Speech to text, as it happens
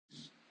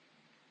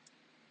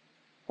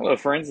Hello,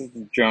 friends. This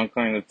is John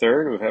Klein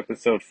III with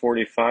episode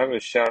 45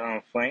 of Shout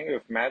on Flame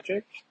with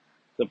Magic,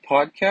 the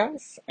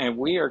podcast, and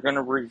we are going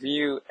to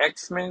review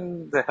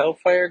X-Men: The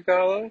Hellfire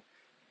Gala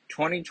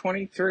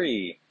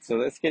 2023. So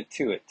let's get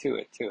to it.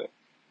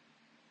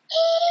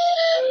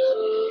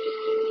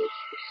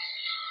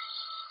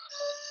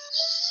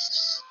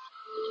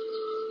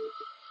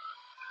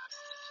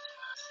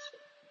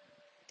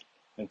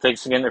 And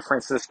thanks again to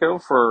Francisco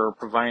for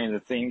providing the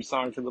theme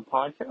song to the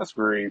podcast.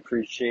 We really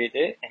appreciate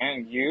it,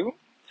 and you.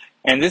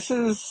 And this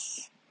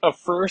is a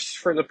first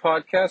for the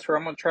podcast where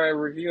I'm going to try to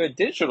review a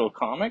digital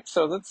comic,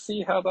 so let's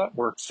see how that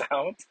works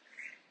out.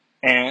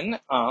 And,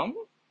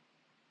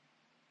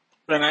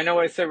 Then I know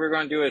I said we are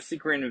going to do a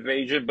Secret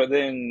Invasion, but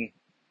then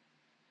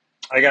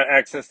I got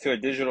access to a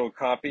digital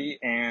copy,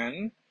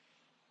 and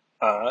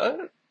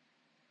uh,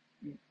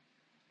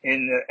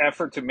 in the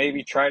effort to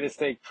maybe try to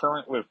stay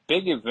current with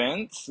big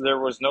events, there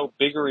was no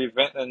bigger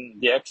event than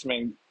the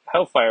X-Men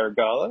Hellfire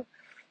Gala,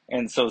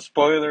 and so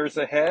spoilers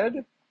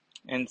ahead.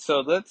 And so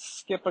let's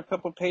skip a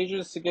couple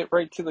pages to get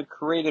right to the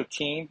creative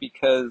team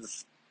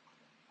because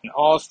an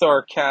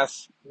all-star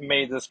cast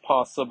made this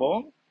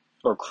possible,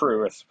 or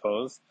crew, I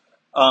suppose.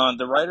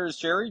 The writer is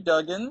Jerry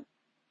Duggan.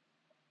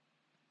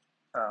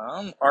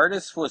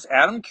 Artist was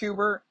Adam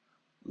Kubert,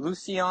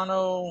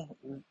 Luciano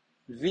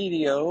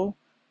Video,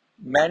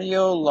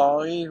 Matteo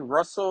Lawley,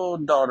 Russell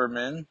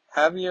Dodderman,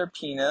 Javier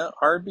Pina,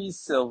 R.B.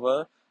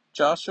 Silva,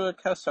 Joshua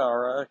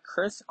Cassara,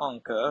 Chris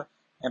Anka,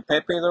 and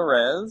Pepe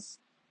Larez.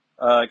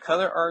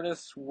 Color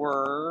artists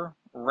were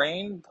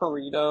Rain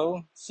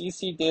Perito,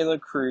 Cece De La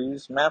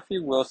Cruz,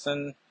 Matthew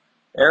Wilson,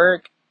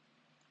 Eric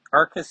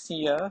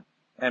Arcasia,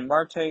 and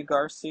Marte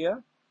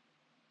Garcia.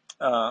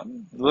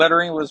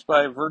 Lettering was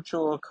by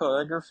Virtual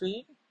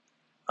Calligraphy.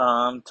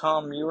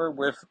 Tom Muir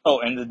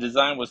and the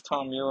design was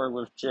Tom Muir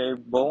with Jay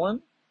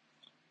Bowen.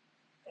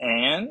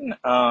 And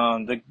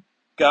the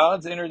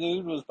Gods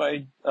interlude was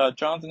by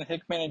Jonathan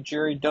Hickman and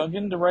Jerry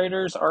Duggan. The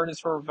writers,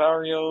 artists were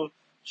Valerio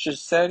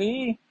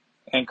Chisetti,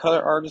 and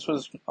color artist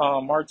was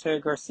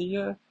Marte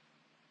Garcia.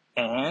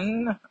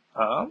 And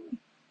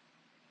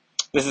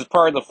this is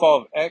part of the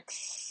Fall of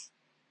X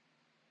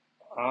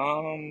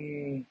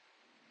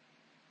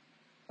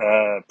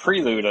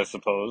prelude, I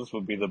suppose,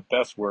 would be the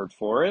best word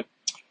for it.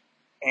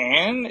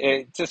 And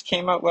it just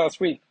came out last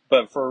week,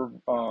 but for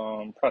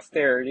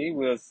posterity,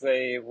 we'll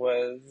say it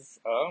was,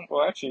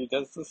 well, actually,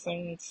 does this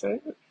thing say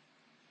it?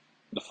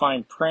 The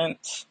fine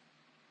print?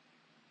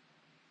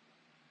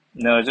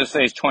 No, it just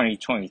says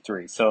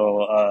 2023.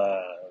 So,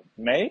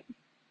 May?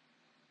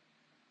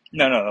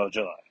 No,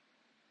 July.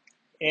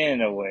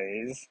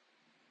 Anyways.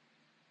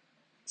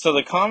 So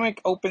the comic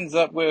opens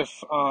up with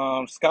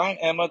Scott and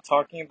Emma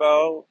talking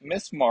about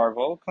Miss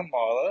Marvel,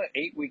 Kamala,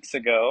 8 weeks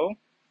ago.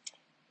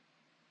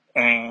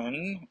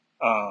 And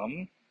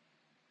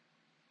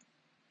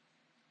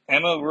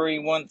Emma really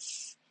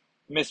wants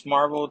Miss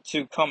Marvel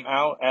to come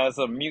out as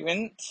a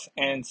mutant,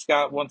 and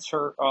Scott wants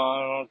her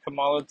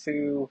Kamala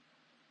to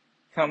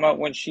come out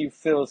when she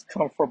feels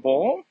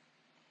comfortable.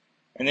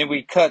 And then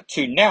we cut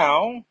to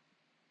now,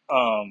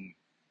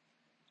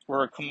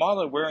 where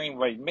Kamala wearing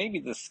like maybe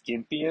the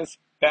skimpiest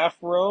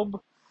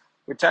bathrobe,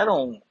 which I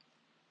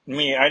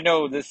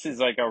know this is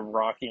like a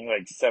rocking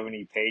like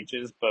 70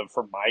 pages, but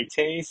for my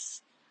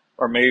taste,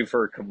 or maybe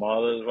for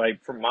Kamala,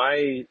 like for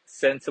my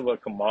sense of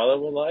what Kamala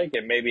would like,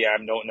 and maybe I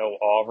don't know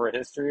all of her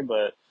history,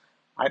 but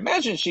I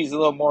imagine she's a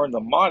little more on the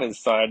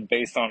modest side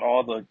based on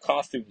all the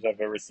costumes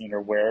I've ever seen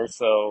her wear.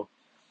 So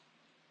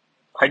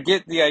I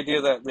get the idea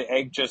that the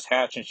egg just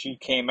hatched and she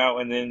came out,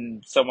 and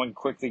then someone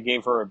quickly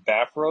gave her a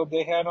bathrobe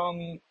they had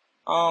on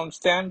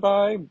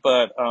standby,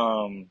 but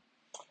I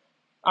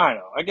don't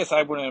know. I guess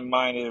I wouldn't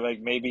mind it like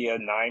maybe a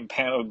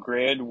 9-panel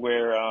grid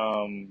where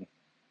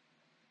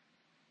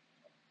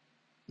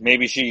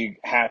maybe she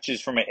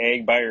hatches from an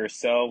egg by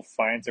herself,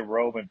 finds a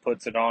robe and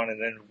puts it on,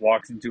 and then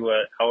walks into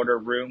an outer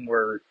room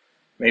where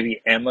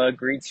maybe Emma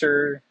greets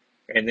her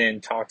and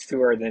then talks to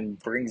her and then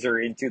brings her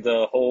into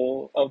the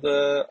whole of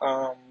the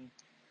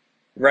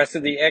rest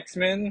of the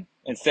X-Men.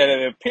 Instead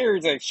of, it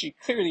appears like she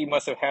clearly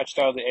must have hatched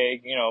out of the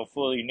egg,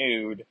 fully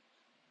nude.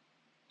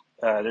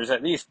 There's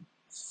at least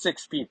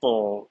 6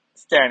 people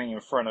standing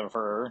in front of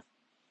her,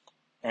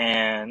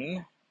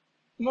 and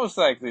most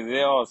likely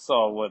they all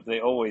saw what they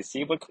always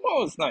see, but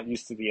Kamala's not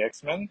used to the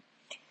X-Men.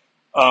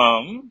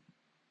 Um,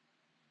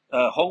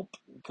 Hope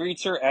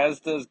greets her, as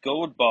does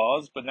Gold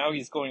Balls, but now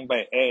he's going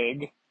by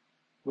Egg,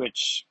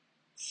 which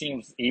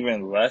seems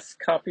even less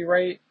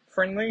copyright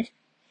friendly.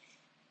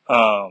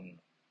 Um,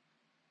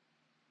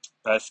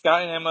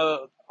 Scott and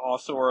Emma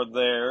also are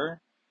there.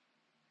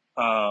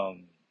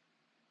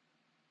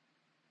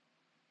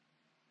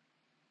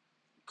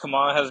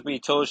 Kamala has to be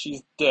told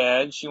she's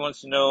dead. She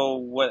wants to know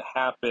what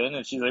happened,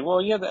 and she's like,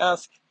 well, you have to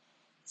ask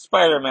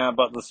Spider-Man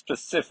about the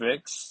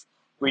specifics.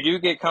 We do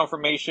get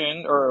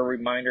confirmation or a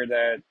reminder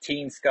that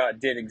Teen Scott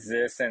did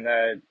exist and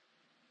that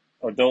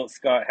Adult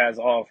Scott has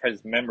all of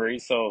his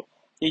memories, so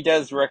he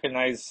does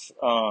recognize,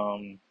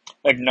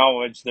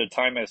 acknowledge their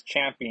time as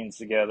champions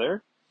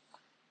together.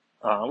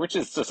 which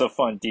is just a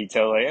fun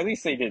detail. Like at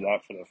least they did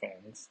that for the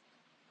fans.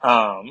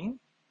 Um,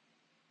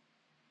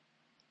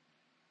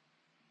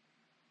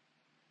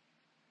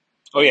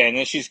 oh yeah, and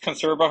then she's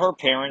concerned about her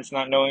parents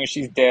not knowing if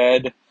she's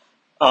dead,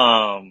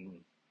 um,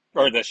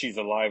 or that she's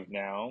alive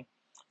now.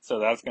 So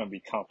that's going to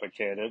be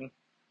complicated.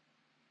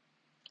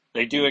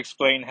 They do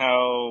explain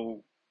how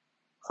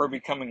her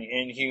becoming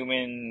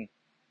inhuman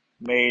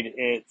made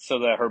it so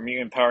that her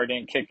mutant power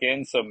didn't kick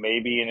in. So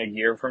maybe in a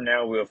year from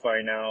now, we'll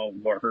find out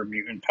what her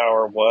mutant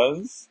power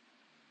was.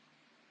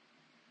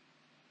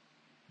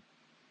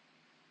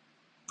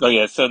 Oh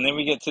yeah, so then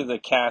we get to the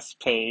cast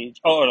page.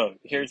 Oh no,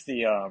 here's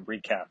the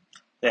recap.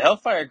 The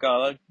Hellfire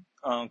Gala,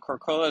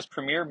 Corcolla's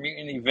premier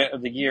mutant event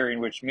of the year, in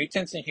which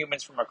mutants and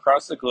humans from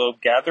across the globe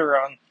gather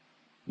on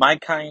My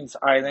Kind's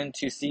island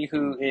to see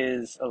who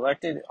is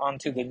elected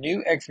onto the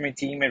new X-Men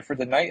team, and for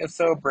the night of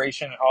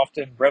celebration and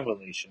often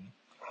revelation.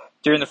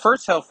 During the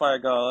first Hellfire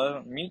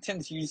Gala,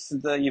 mutants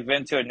used the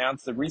event to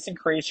announce the recent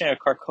creation of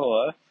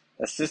Krakoa,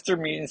 a sister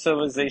mutant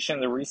civilization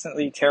of the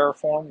recently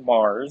terraformed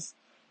Mars.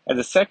 At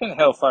the second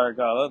Hellfire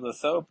Gala, the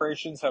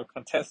celebrations have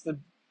contested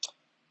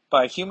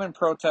by human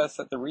protests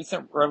at the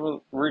recent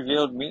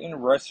revealed mutant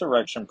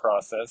resurrection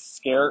process,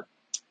 scared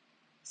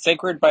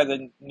by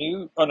the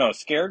new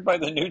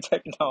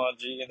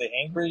technology and the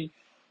angry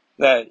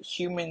that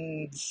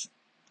humans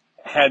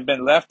had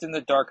been left in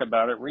the dark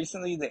about it.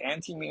 Recently, the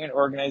anti-mutant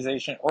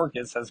organization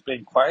Orchis has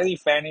been quietly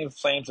fanning the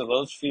flames of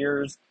those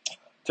fears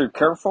through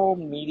careful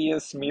media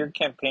smear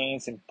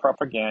campaigns and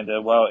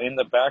propaganda, while in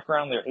the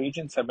background their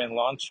agents have been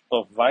launched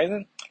both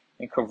violent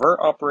and covert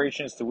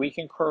operations to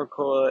weaken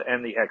Coca-Cola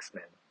and the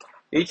X-Men.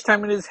 Each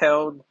time it is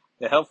held,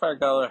 the Hellfire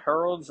Gala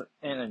heralds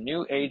in a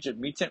new age of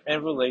mutant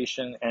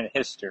revelation and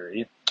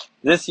history.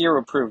 This year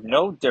will prove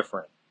no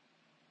different.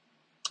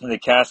 The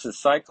cast is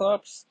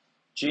Cyclops,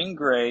 Jean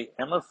Grey,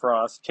 Emma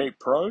Frost, Kate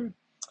Pride,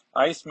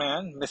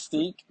 Iceman,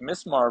 Mystique,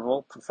 Miss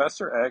Marvel,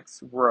 Professor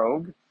X,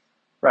 Rogue,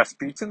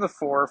 Rasputin the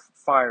Fourth,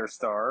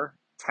 Firestar,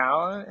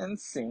 Talon and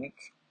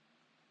Sync,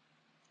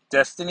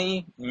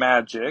 Destiny,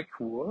 Magic,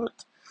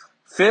 what?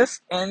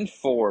 Fisk and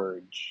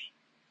Forge.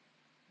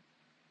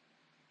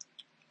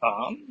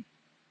 Um,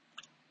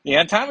 the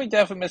untimely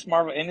death of Miss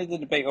Marvel ended the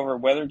debate over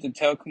whether to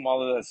tell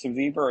Kamala that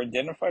Survivor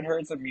identified her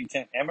as a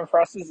mutant. Emma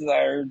Frost's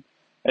desire,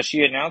 as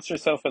she announced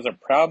herself as a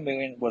proud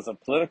mutant, was a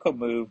political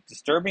move.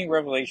 Disturbing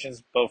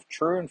revelations, both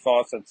true and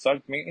false, had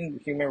sunk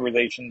mutant-human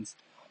relations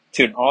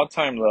to an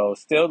all-time low.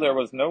 Still, there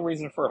was no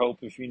reason for hope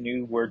if you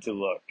knew where to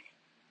look.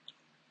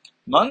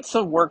 Months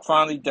of work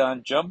finally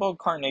done, Jumbo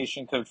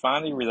Carnation could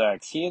finally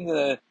relax. He and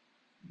the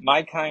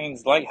My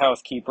Kind's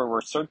lighthouse keeper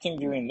were certainly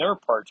doing their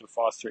part to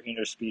foster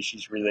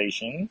interspecies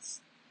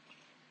relations.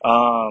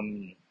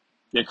 Um,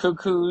 the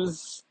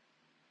Cuckoos.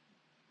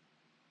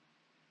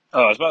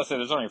 Oh, I was about to say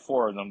there's only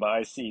four of them, but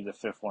I see the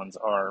fifth one's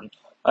arm.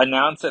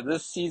 Announced that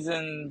this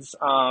season's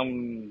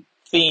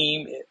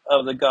theme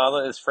of the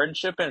gala is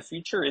friendship and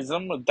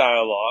futurism with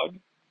dialogue.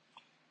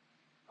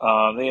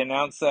 They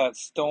announced that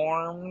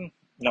Storm.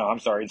 No, I'm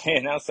sorry. They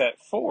announced that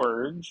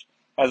Forge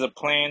has a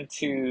plan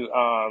to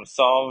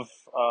solve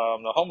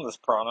the homeless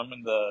problem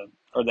and the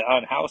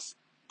unhoused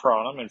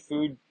problem and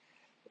food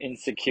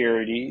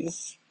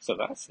insecurities. So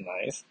that's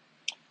nice.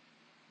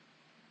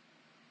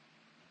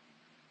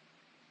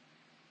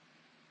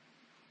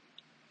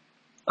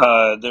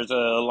 There's an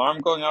alarm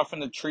going off in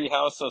the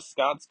treehouse, so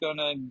Scott's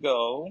gonna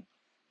go.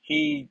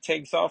 He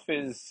takes off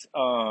his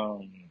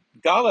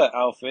gala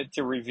outfit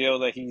to reveal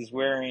that he's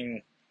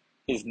wearing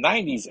his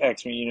 90s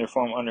X-Men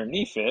uniform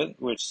underneath it,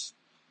 which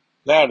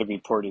that'd be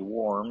pretty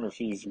warm if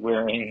he's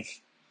wearing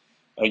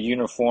a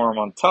uniform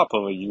on top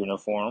of a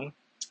uniform.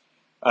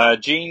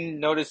 Jean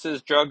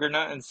notices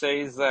Juggernaut and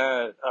says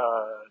that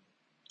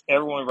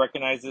everyone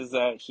recognizes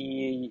that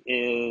he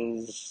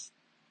is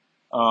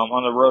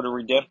on the road to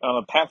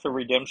on a path of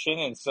redemption,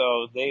 and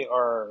so they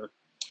are.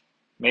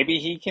 Maybe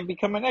he can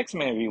become an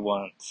X-Men if he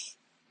wants.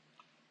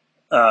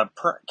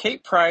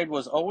 Kate Pride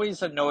was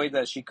always annoyed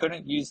that she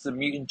couldn't use the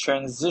mutant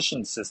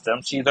transition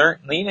system. She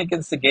leaned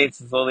against the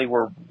gates as though they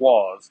were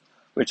walls,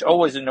 which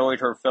always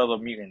annoyed her fellow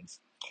mutants.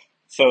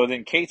 So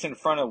then Kate's in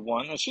front of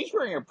one, and she's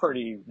wearing a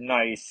pretty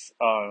nice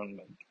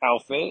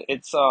outfit.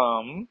 It's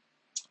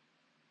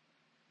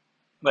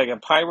like a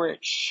pirate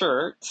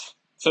shirt.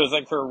 So it's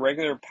like her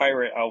regular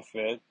pirate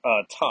outfit,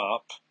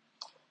 top,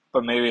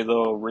 but maybe a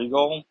little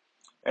regal.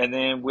 And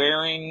then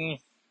wearing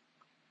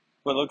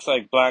what looks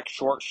like black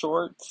short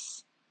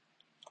shorts,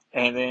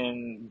 and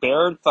then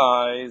bared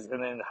thighs,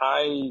 and then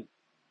high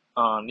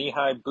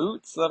knee-high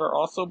boots that are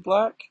also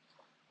black,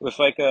 with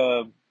like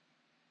a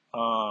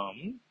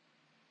um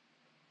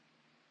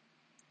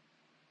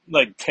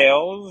like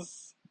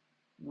tails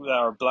that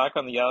are black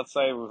on the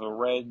outside with a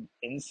red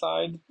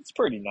inside. It's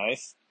pretty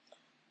nice.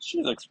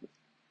 She looks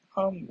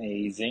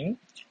amazing.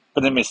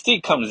 But then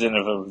Mystique comes in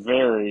with a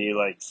very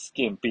like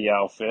skimpy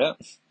outfit.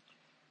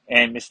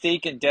 And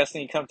Mystique and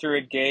Destiny come through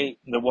a gate,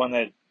 the one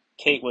that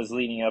Kate was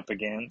leaning up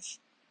against.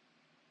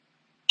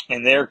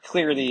 And they're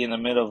clearly in the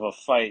middle of a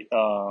fight,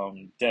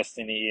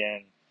 Destiny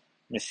and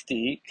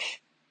Mystique.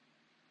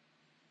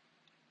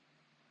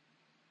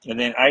 And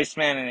then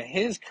Iceman and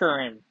his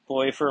current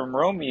boyfriend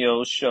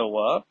Romeo show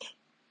up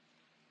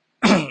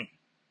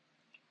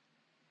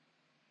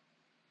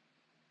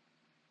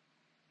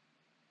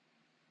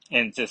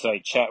and just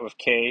like chat with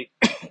Kate.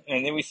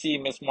 And then we see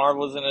Miss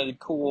Marvel's in a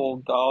cool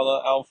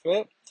gala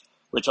outfit,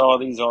 which all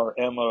these are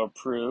Emma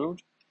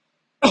approved.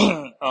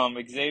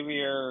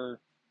 Xavier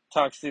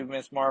talks to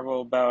Miss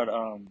Marvel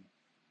about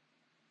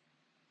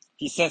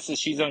he senses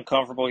she's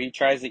uncomfortable. He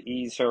tries to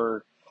ease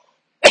her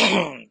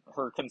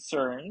her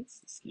concerns.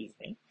 Excuse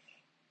me.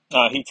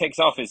 He takes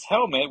off his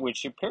helmet,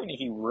 which apparently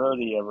he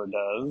rarely ever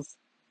does,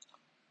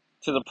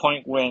 to the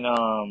point when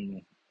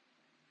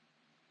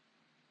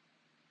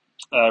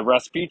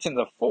Rasputin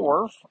the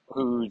Fourth,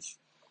 who's,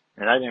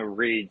 and I didn't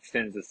read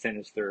Sins of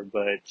Sinister,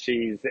 but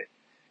she's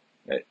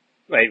uh,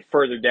 like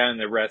further down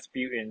the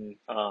Rasputin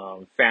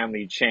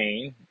family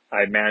chain.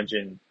 I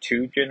imagine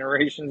two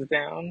generations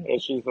down,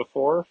 as she's the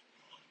fourth.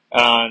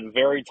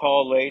 Very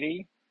tall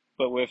lady,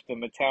 but with the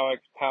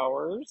metallic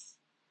powers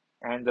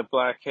and the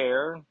black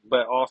hair,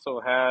 but also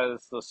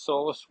has the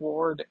Soul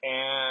Sword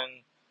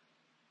and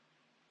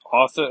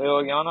also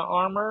Ilyana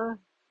armor.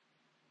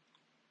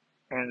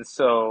 And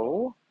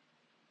so,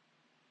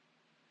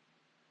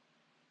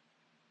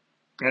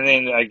 and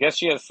then I guess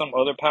she has some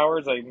other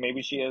powers, like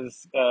maybe she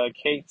has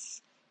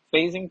Kate's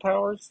phasing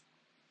powers.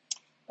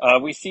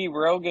 We see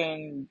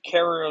Rogan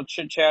Carol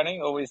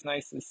chit-chatting. Always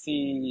nice to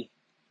see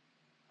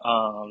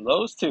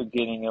those two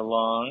getting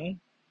along.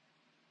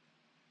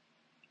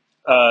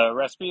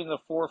 Rasputin the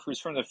Fourth, who's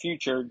from the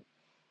future,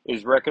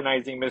 is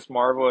recognizing Miss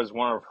Marvel as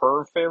one of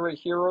her favorite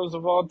heroes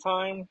of all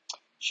time.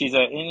 She's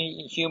an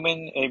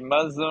inhuman, a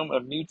Muslim,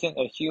 a mutant,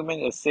 a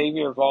human, a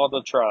savior of all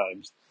the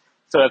tribes.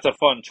 So that's a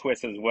fun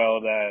twist as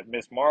well that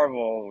Miss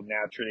Marvel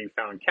naturally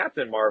found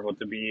Captain Marvel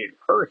to be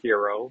her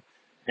hero.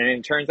 And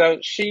it turns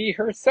out she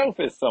herself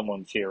is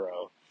someone's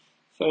hero.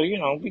 So,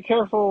 be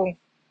careful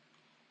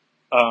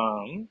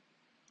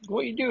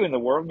what you do in the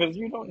world because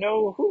you don't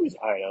know who's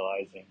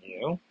idolizing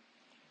you.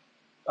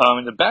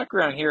 In the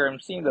background here, I'm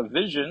seeing the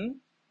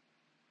Vision.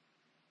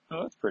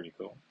 Oh, that's pretty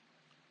cool.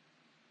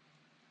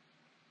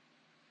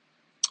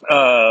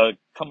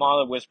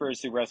 Kamala whispers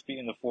to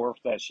Rasputin the Fourth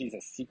that she's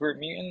a secret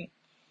mutant.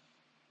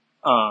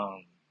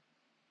 Um,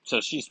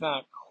 so she's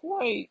not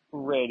quite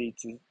ready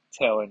to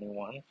tell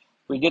anyone.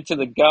 We get to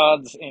the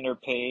Gods inner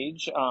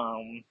page,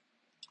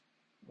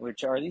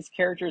 which are these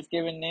characters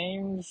given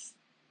names?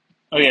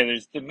 Oh yeah,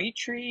 there's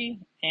Dimitri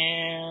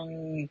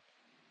and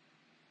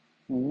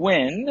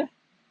Wyn,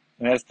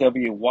 and that's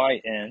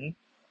Wyn.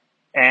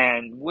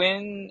 And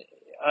Wyn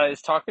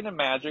is talking to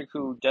Magic,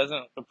 who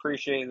doesn't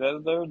appreciate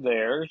that they're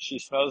there. She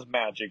smells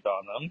magic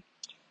on them.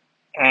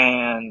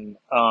 And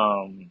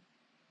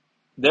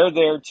they're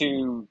there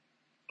to,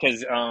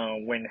 because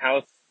when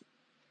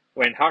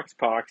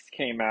Hoxpox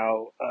came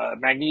out,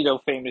 Magneto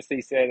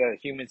famously said that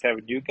humans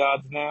have new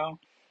gods now,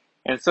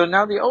 and so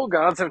now the old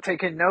gods have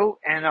taken note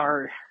and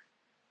are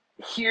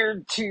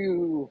here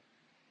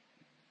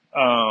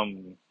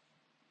um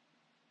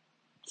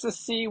to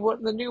see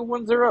what the new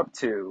ones are up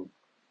to.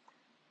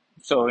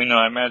 So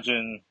I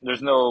imagine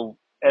there's no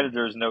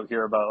editor's note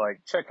here about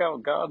like check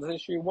out Gods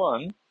issue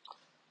 1,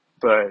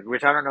 but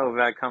which I don't know if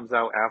that comes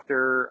out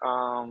after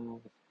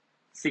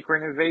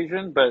Secret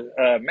Invasion, but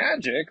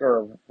Magic, or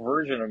a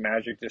version of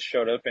Magic, just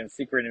showed up in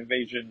Secret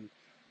Invasion.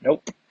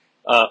 Nope.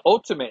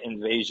 Ultimate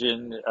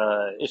Invasion,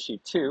 issue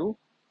 2.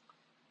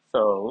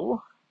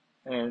 So,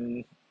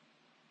 and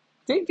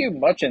didn't do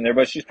much in there,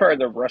 but she's part of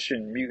the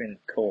Russian mutant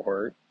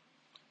cohort.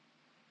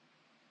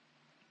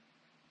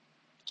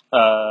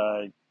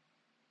 Uh,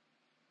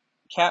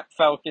 Cap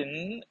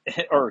Falcon,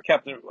 or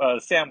Captain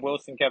Sam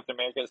Wilson, Captain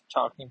America, is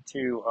talking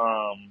to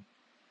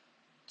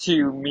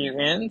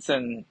mutants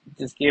and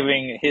just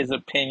giving his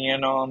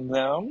opinion on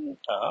them.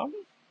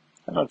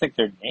 I don't think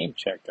they're name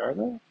checked, are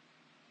they?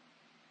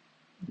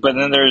 But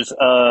then there's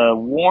a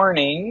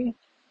warning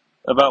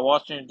about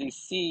Washington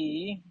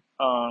D.C.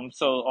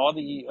 So all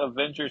the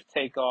Avengers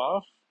take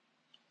off,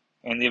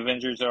 and the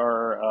Avengers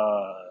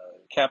are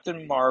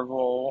Captain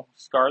Marvel,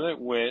 Scarlet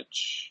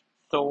Witch,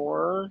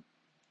 Thor,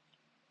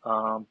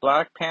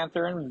 Black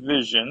Panther, and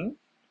Vision.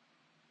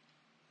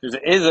 There's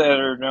an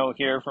editor note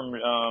here from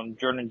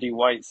Jordan D.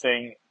 White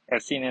saying,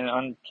 "I've seen an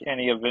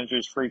Uncanny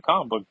Avengers free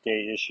comic book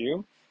day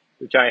issue,"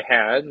 which I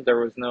had. There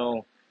was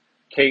no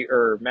Kate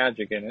or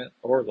Magic in it,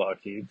 or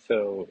Lockheed,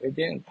 so it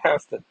didn't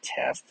pass the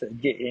test to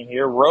get in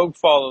here. Rogue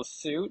follows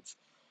suit,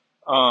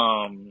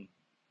 or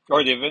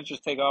the Avengers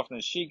take off, and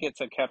then she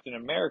gets a Captain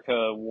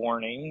America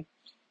warning.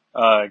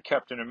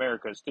 Captain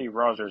America, Steve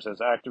Rogers, has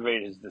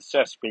activated his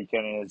distress beacon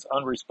and is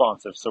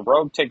unresponsive. So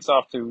Rogue takes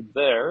off to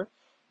there.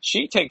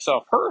 She takes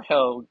off her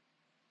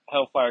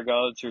Hellfire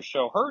Gala to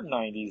show her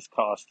 90s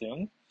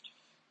costume.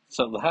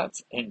 So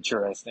that's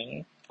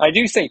interesting. I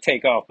do say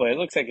take off, but it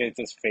looks like it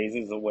just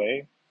phases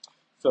away.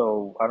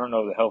 So I don't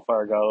know if the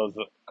Hellfire Gala's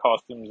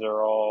costumes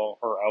are all,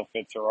 or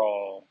outfits are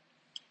all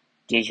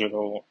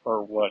digital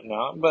or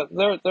whatnot, but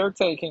they're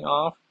taking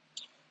off.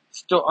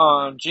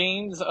 Still,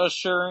 Jean's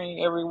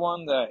assuring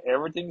everyone that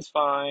everything's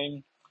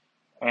fine.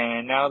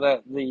 And now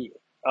that the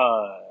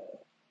uh,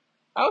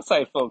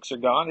 outside folks are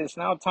gone, it's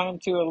now time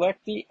to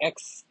elect the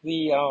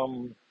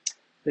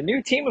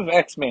new team of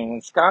X-Men.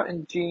 And Scott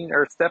and Jean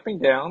are stepping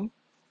down,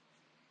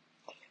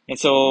 and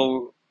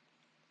so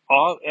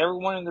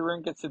everyone in the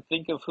room gets to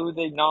think of who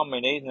they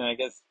nominate, and I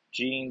guess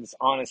Jean's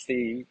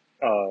honesty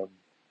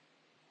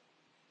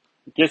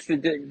gets to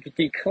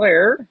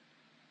declare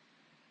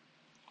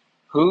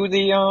who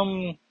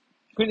the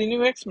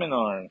new X-Men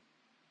are.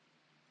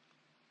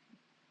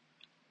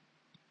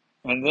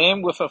 And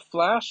then with a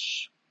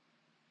flash,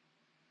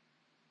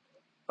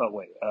 oh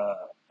wait,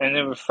 and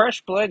then with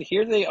fresh blood,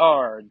 here they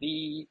are,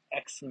 the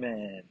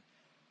X-Men.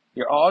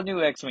 Your all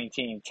new X-Men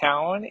team,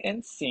 Talon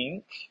and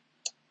Sync,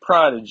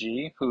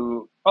 Prodigy,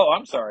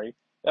 I'm sorry,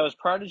 that was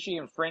Prodigy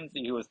and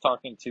Frenzy who was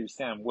talking to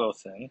Sam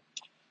Wilson.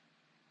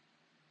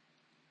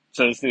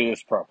 So let's do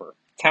this proper.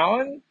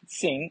 Talon,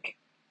 Sync,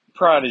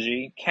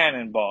 Prodigy,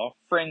 Cannonball,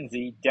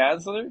 Frenzy,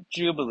 Dazzler,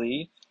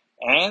 Jubilee,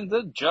 and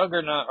the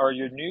Juggernaut are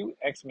your new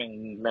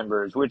X-Men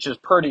members, which is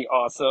pretty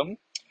awesome.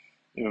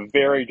 A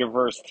very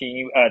diverse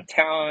team.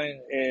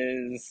 Talon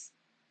is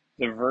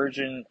the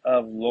version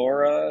of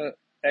Laura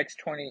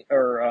X-20,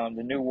 or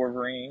the new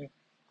Wolverine.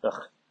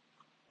 Ugh.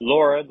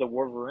 Laura, the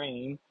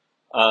Wolverine,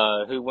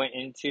 who went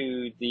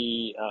into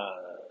the.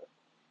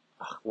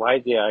 Why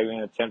did I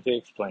even attempt to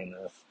explain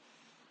this?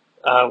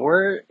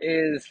 Where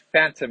is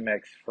Phantom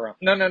X from?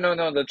 No.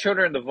 The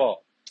Children of the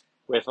Vault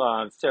with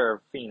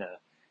Serafina.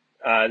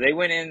 They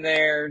went in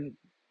there.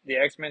 The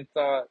X-Men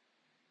thought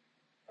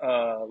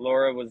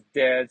Laura was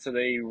dead, so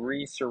they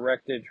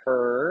resurrected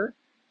her.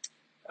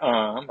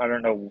 I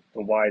don't know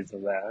the whys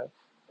of that.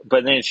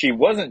 But then she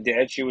wasn't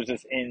dead. She was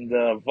just in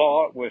the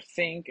vault with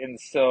Sync, and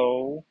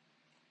so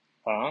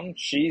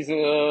she's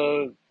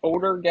a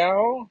older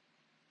gal,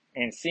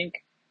 and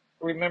Sync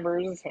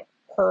remembers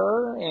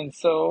her, and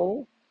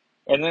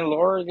then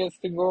Laura gets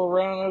to go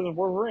around as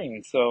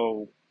Wolverine.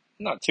 So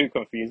not too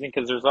confusing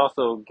because there's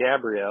also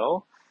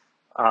Gabrielle,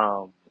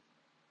 um,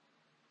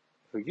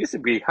 who used to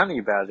be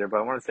Honey Badger, but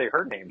I want to say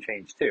her name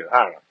changed too.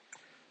 I don't know.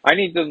 I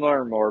need to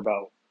learn more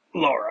about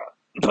Laura,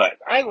 but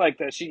I like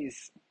that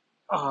she's,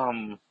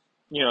 um,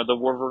 the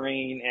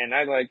Wolverine, and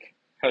I like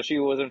how she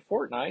was in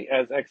Fortnite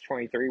as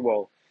X-23.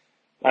 Well,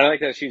 I like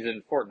that she's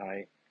in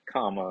Fortnite,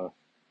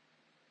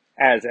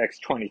 as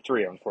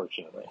X-23,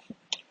 unfortunately.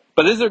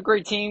 But this is a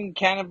great team.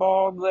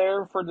 Cannonball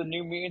there for the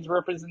New Mutants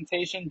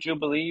representation.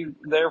 Jubilee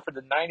there for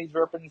the 90s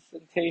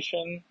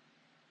representation.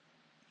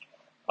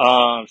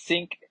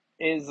 Sync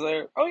is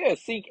there. Oh yeah,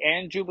 Sync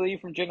and Jubilee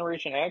from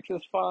Generation X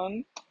is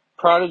fun.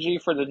 Prodigy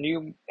for the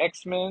new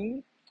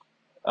X-Men.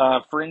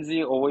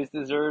 Frenzy always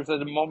deserves a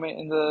moment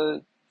in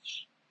the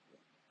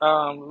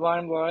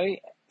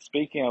limelight.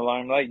 Speaking of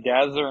limelight,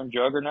 Dazzler and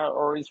Juggernaut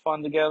are always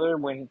fun together.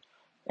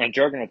 And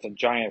Juggernaut's a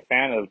giant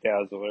fan of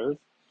Dazzler's.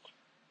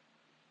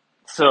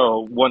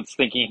 So once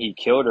thinking he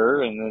killed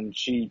her, and then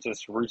she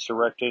just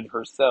resurrected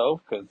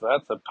herself because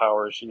that's a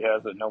power she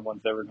has that no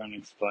one's ever going to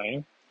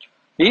explain.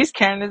 These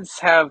candidates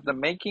have the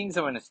makings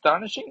of an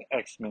astonishing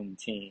X-Men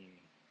team.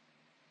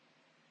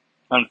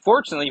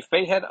 Unfortunately,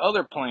 fate had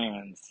other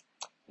plans.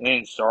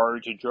 And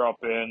sorry to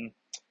drop in,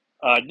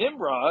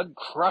 Nimrod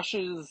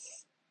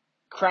crashes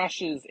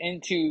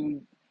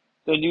into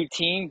the new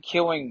team,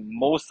 killing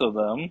most of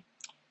them.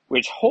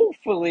 Which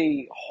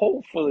hopefully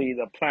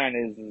the plan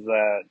is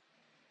that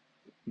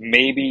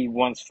maybe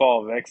once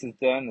Fall of X is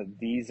done, that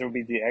these will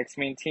be the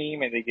X-Men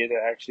team, and they get to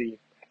actually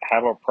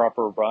have a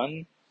proper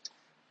run.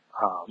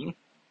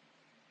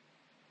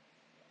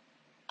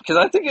 Because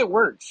I think it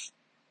works.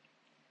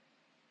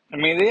 I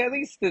mean, they at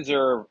least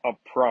deserve a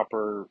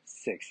proper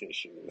 6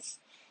 issues.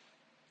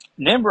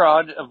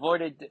 Nimrod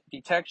avoided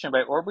detection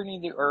by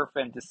orbiting the Earth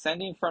and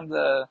descending from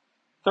the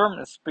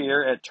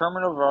thermosphere at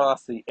terminal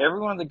velocity.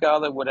 Everyone in the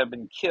gala would have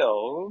been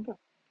killed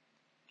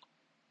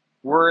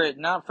were it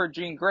not for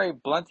Jean Grey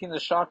blunting the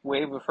shock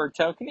wave with her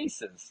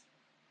telekinesis.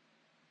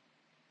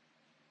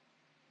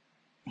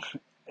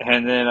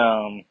 And then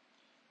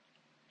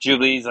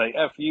Julie's like,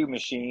 F you,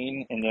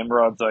 machine. And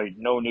Nimrod's like,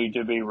 no need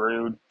to be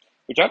rude.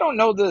 Which I don't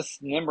know this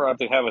Nimrod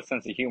to have a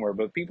sense of humor,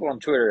 but people on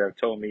Twitter have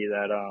told me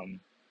that,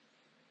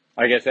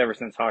 I guess ever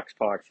since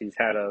Hoxpox, he's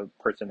had a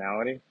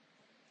personality.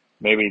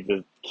 Maybe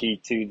the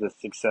key to the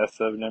success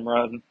of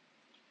Nimrod.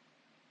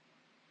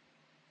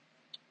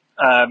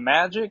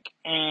 Magic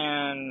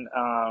and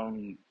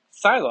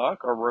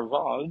Psylocke, or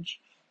Ravage,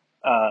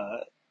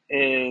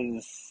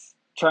 is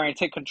trying to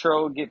take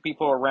control, get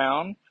people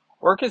around.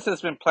 Orchis has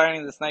been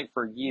planning this night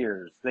for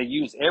years. They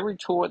use every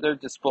tool at their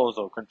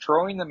disposal,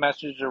 controlling the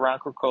message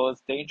around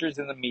Krokola's dangers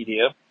in the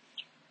media.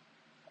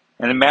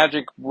 And the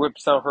Magic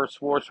whips out her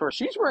sword.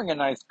 She's wearing a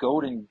nice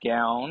golden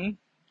gown,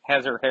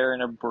 has her hair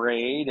in a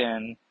braid,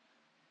 and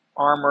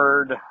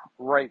armored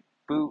right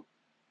boot,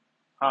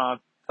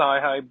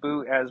 thigh-high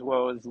boot, as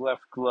well as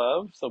left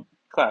glove. So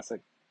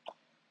classic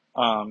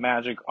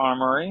Magic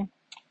armory.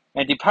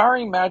 And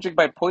depowering Magic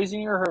by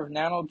poisoning her with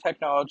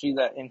nanotechnology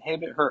that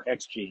inhibit her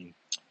X gene.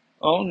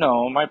 Oh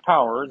no, my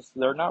powers,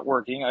 they're not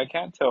working. I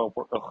can't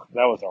teleport. Ugh,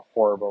 that was a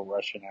horrible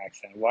Russian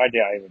accent. Why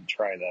did I even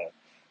try that?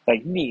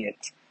 Like,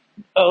 niet.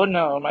 Oh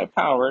no, my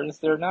powers,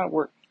 they're not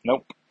work.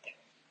 Nope.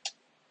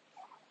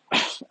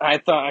 I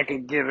thought I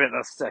could give it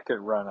a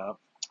second run up.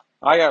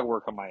 I gotta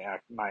work on my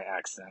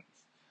accents.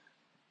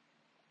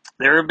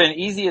 There have been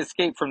easy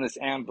escape from this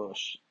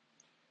ambush.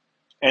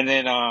 And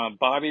then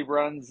Bobby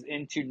runs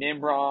into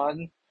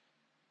Nimrod,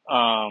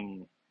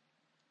 um,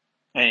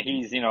 and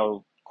he's,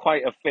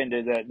 quite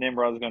offended that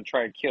Nimrod's going to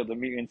try to kill the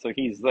mutant, so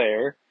he's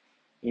there.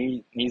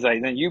 He's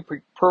like, then you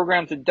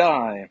programmed to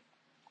die.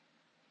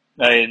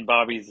 And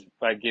Bobby's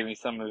by giving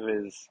some of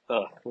his,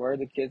 what are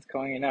the kids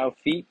calling it now?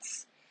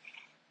 Feats?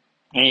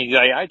 And he's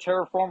like, I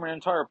terraform an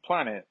entire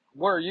planet.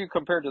 Where are you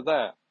compared to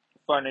that?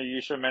 Funny you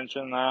should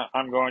mention that.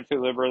 I'm going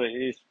to liberate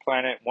each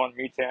planet one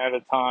mutant at a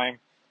time,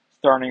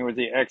 starting with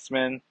the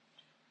X-Men.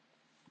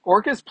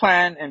 Orcus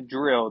planned and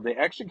drilled. They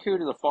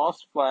executed the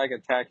false flag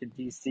attack in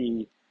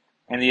DC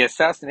and the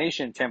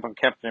assassination attempt on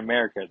Captain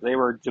America. They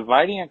were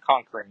dividing and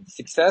conquering.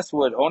 Success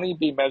would only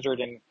be measured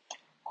in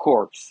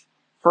corpse.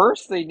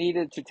 First, they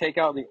needed to take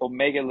out the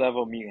Omega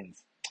level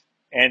mutants.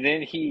 And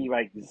then he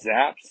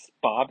zaps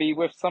Bobby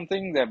with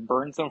something that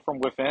burns him from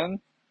within.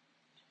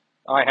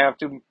 I have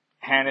to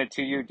hand it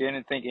to you.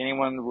 Didn't think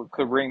anyone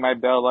could ring my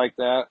bell like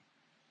that.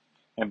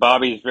 And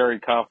Bobby's very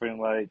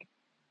confident,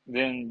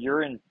 then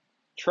you're in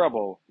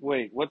trouble.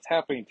 Wait, what's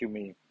happening to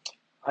me?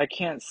 I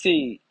can't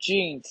see.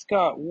 Gene,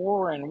 Scott,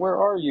 Warren, where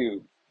are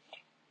you?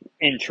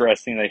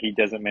 Interesting that he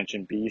doesn't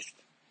mention Beast.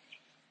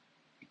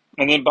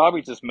 And then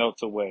Bobby just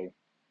melts away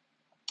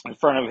in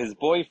front of his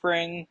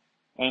boyfriend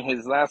and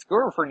his last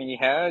girlfriend he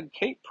had,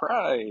 Kate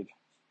Pride,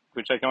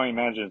 which I can only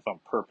imagine is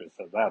on purpose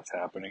that that's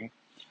happening.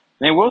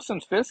 And then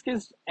Wilson Fisk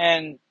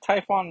and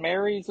Typhon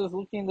Marys is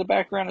looking in the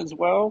background as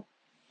well,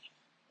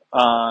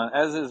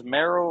 as is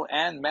Meryl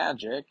and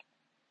Magic.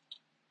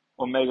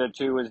 Omega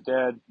 2 is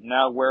dead.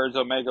 Now where's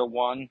Omega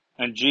 1?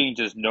 And Jean,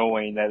 just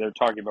knowing that they're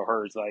talking about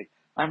her, is like,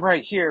 I'm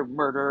right here,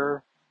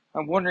 murderer.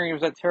 I'm wondering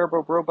if that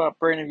terrible robot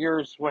brain of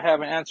yours will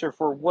have an answer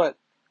for what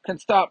can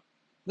stop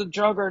the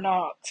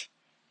Juggernaut.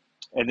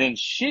 And then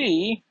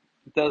she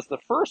does the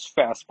first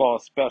fastball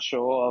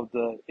special of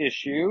the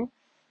issue.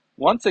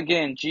 Once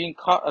again, Jean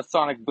caught a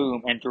sonic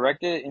boom and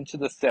directed it into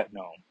the set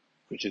gnome,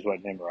 which is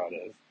what Nimrod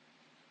is.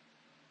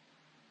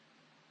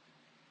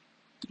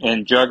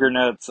 And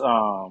Juggernaut's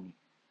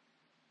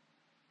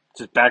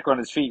just back on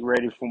his feet,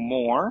 ready for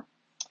more.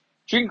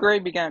 Jean Grey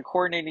began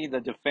coordinating the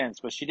defense,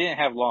 but she didn't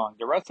have long.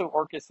 The rest of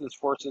Orcus's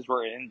forces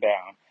were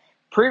inbound.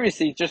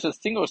 Previously, just a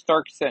single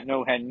Stark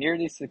Sentinel had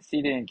nearly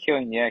succeeded in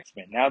killing the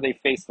X-Men. Now they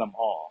faced them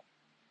all.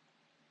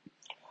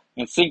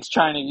 And Sync's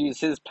trying to use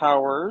his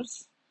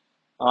powers.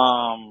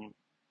 And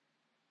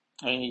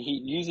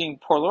using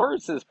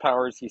Polaris'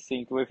 powers he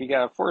synced with. He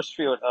got a force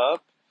field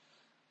up.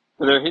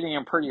 But they're hitting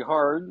him pretty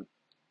hard.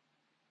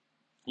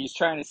 He's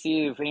trying to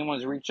see if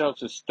anyone's reached out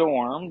to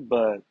Storm,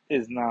 but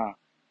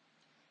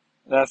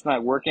that's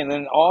not working.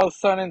 Then all of a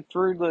sudden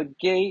through the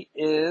gate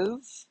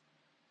is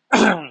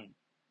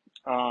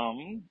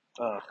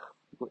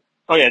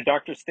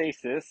Dr.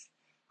 Stasis,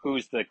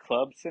 who's the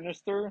Club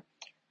Sinister,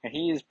 and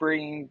he is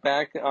bringing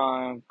back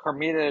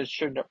Carmita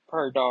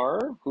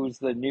Shardar, who's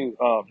the new,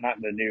 not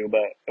the new,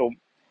 but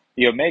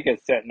the Omega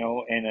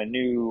Sentinel in a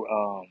new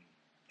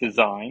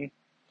design.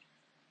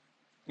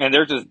 And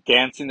they're just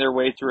dancing their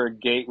way through a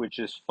gate, which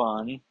is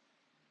fun.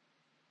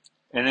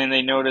 And then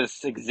they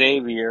notice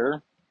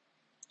Xavier,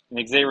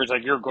 and Xavier's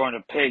like, you're going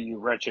to pay, you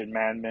wretched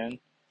madman.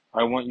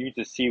 I want you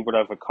to see what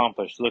I've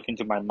accomplished. Look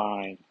into my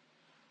mind.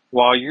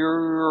 While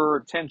your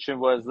attention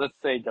was, let's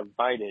say,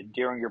 divided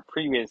during your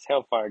previous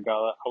Hellfire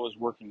Gala, I was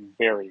working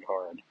very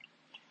hard.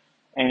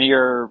 And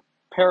your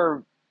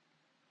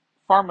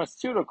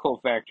pharmaceutical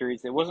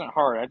factories, it wasn't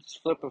hard. I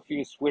just flipped a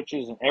few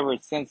switches, and ever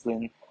since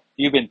then,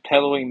 you've been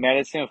peddling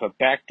medicine with a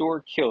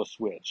backdoor kill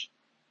switch.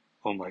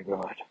 Oh my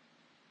God.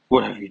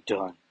 What have you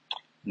done?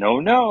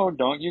 No,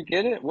 don't you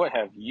get it? What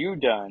have you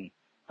done?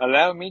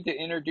 Allow me to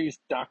introduce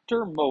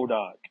Dr.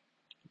 Modoc.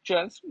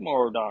 Just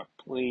Modoc,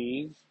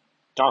 please.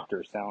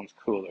 Doctor sounds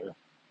cooler.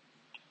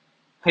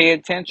 Pay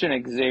attention,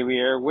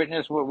 Xavier.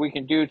 Witness what we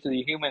can do to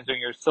the humans in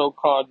your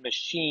so-called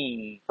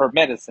machine or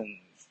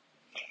medicines.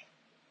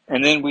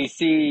 And then we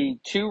see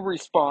two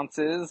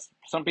responses.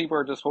 Some people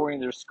are just holding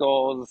their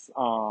skulls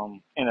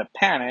in a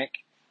panic,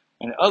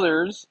 and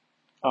others.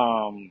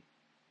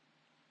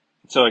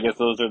 So I guess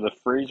those are the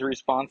freeze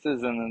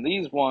responses, and then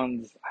these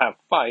ones have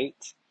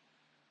fight.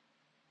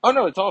 Oh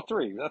no, it's all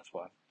three. That's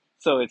why.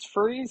 So it's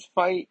freeze,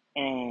 fight,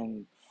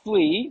 and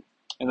flee.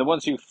 And the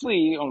ones who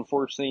flee,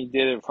 unfortunately,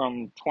 did it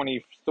from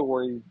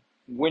 20-story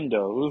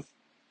windows.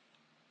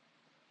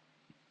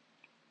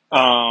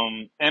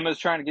 Emma's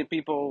trying to get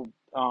people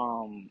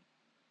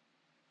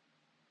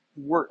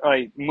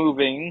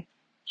moving.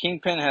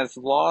 Kingpin has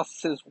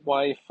lost his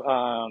wife,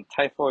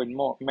 Typhoid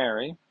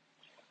Mary.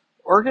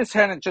 Orcus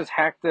hadn't just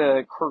hacked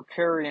the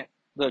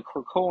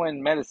Krakoan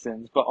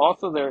medicines, but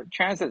also their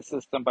transit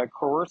system by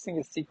coercing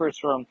his secrets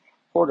from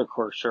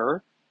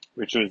Horticulture,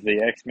 which was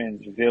the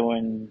X-Men's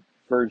villain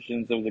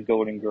versions of the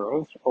Golden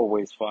Girls.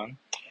 Always fun.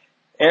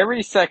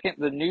 Every second,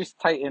 the news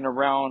tightened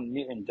around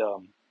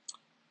mutantdom,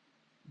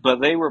 but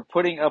they were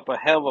putting up a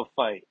hell of a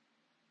fight.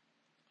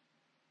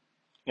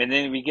 And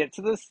then we get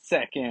to the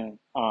second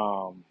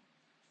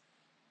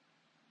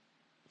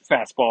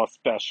fastball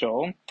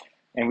special,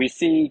 and we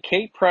see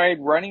Kate Pride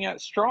running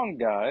at Strong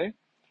Guy,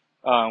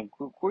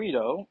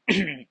 Guido,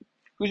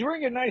 who's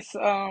wearing a nice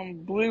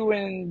blue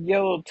and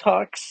yellow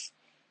tux,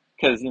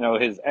 because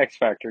his X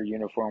Factor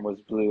uniform was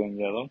blue and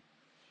yellow.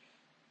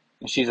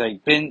 And she's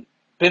like, "Been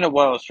a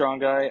while, Strong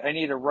Guy. I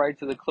need a ride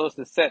to the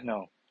closest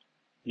Sentinel."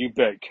 "You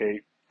bet,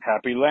 Kate.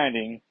 Happy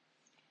landing."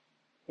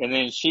 And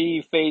then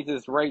she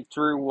phases right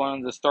through one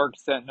of the Stark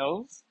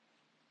Sentinels,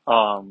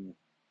 um,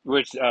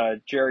 which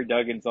Jerry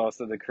Duggan's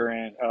also the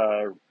current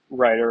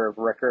writer of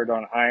record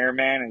on Iron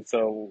Man, and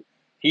so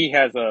he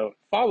has a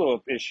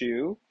follow-up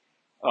issue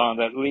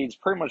that leads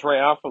pretty much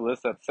right off of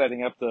this, that's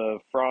setting up the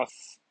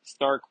Frost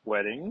Stark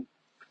wedding,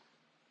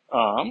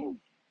 um,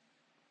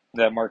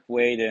 that Mark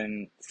Waid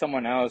and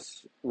someone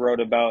else wrote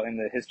about in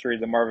the history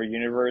of the Marvel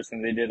Universe,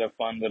 and they did a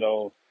fun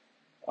little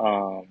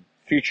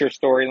future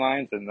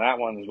storylines, and that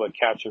one is what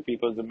captured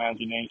people's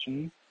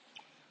imaginations.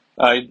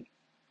 Uh,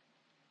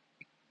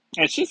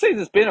 and she says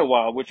it's been a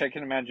while, which I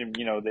can imagine,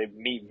 they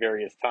meet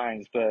various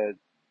times, but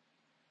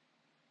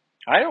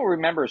I don't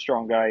remember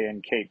Strong Guy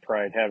and Kate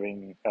Pride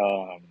having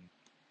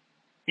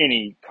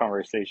any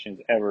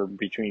conversations ever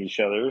between each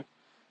other.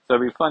 So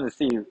it'd be fun to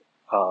see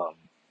um,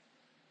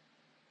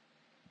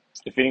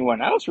 if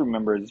anyone else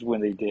remembers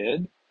when they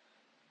did.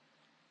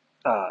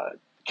 Uh,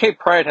 Kate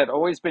Pride had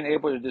always been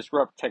able to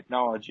disrupt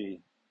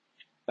technology.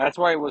 That's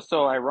why it was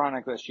so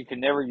ironic that she could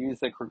never use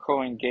the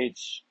Krakoan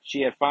gates.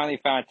 She had finally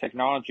found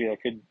technology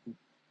that could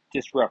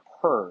disrupt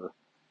her.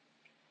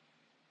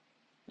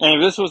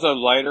 And if this was a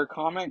lighter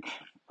comic,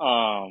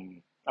 I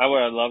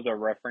would have loved a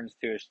reference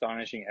to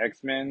Astonishing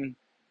X-Men,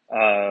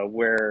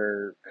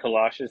 where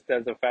Colossus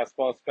does a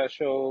fastball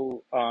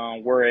special,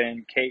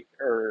 wherein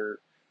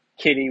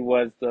Kitty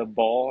was the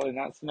ball in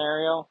that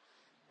scenario,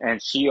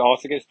 and she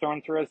also gets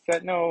thrown through a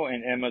Sentinel,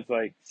 and Emma's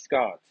like,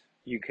 "Scott,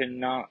 you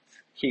cannot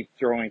keep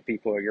throwing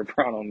people at your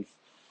problems."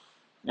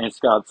 And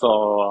Scott's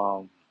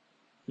all,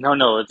 "No,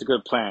 no, it's a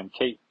good plan."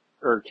 Kitty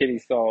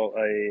saw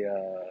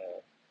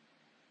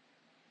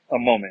a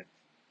moment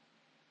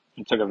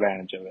and took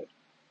advantage of it.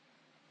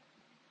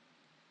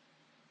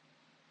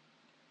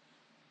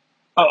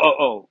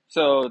 Oh.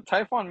 So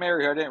Typhon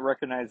Mary, who I didn't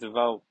recognize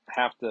about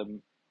half the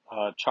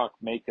chalk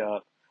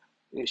makeup,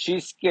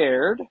 she's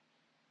scared,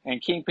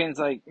 and Kingpin's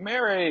like,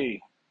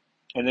 "Mary!"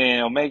 And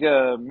then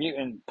Omega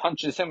Mutant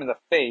punches him in the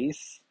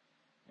face,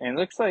 and it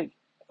looks like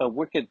a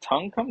wicked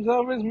tongue comes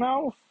out of his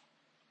mouth,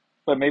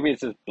 but maybe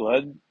it's his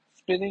blood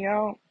spitting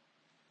out.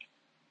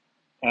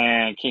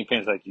 And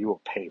Kingpin's like, "You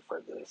will pay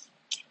for this."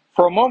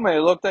 For a moment,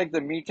 it looked like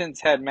the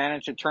mutants had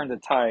managed to turn the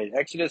tide.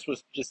 Exodus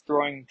was just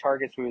throwing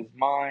targets with his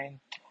mind.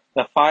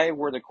 The Five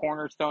were the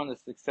cornerstone of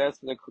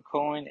success of the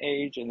Krakoan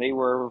age, and they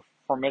were a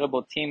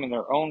formidable team in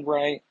their own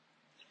right.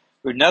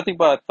 With nothing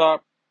but a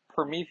thought,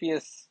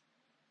 Prometheus,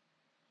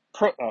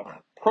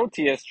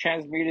 Proteus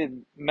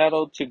transmuted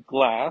metal to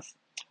glass.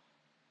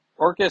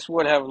 Orcus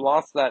would have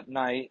lost that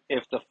night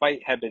if the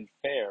fight had been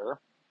fair.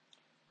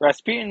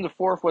 Rasputin the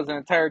Fourth was an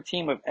entire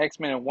team of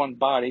X-Men in one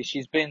body.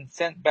 She's been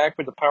sent back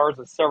with the powers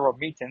of several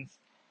mutants.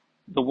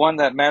 The one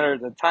that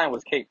mattered at the time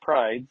was Kate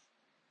Pride.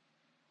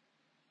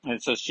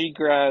 And so she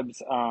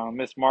grabs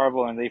Miss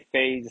Marvel, and they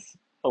phase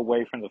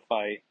away from the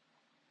fight.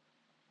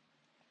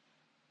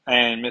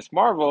 And Miss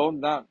Marvel,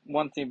 not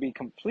wanting to be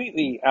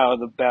completely out of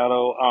the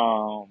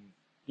battle,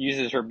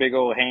 uses her big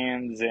old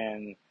hands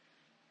and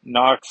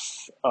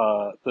knocks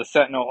the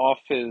Sentinel off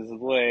his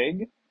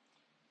leg,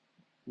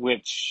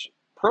 which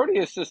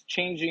Proteus is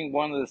changing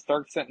one of the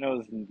Stark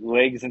Sentinel's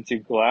legs into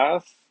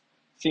glass.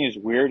 Seems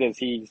weird, as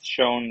he's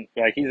shown,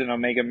 like, he's an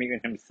Omega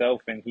mutant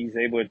himself, and he's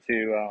able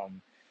to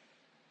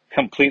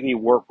completely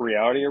warp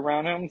reality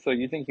around him. So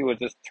you think he would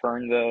just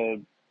turn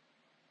the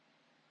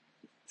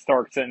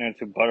Stark Sentinel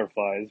into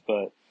butterflies,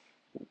 but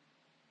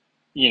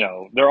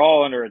they're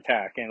all under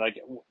attack. And like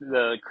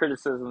the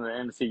criticism of the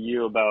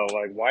MCU about,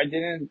 like, why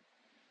didn't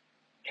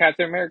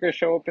Captain America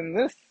show up in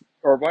this,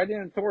 or why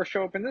didn't Thor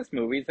show up in this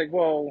movie? It's like,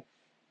 well,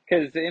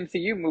 because the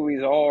MCU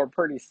movies all are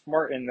pretty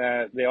smart in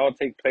that they all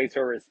take place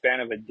over a span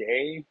of a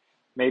day,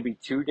 maybe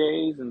 2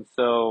 days, and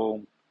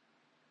so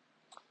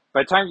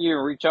by the time you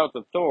reach out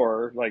to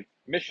Thor, like,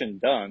 mission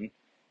done.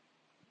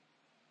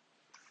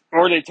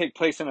 Or they take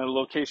place in a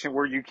location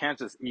where you can't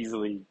just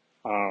easily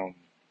um,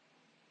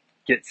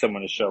 get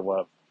someone to show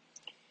up.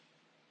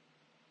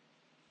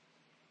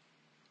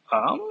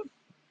 Um,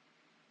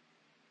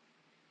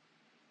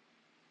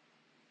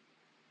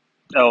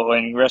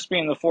 and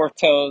Rasputin the Fourth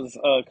tells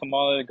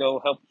Kamala to go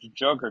help the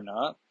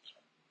Juggernaut,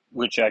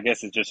 which I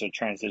guess is just a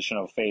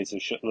transitional phase to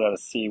let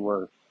us see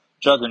where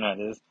Juggernaut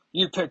is.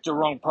 "You picked the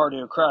wrong party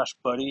to crash,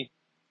 buddy.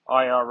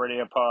 I already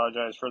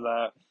apologize for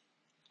that."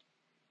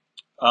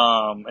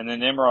 And then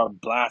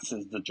Nimrod blasts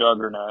the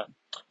Juggernaut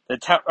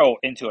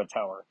into a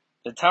tower.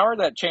 The tower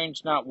that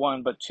changed not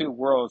one but two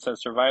worlds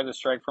has survived the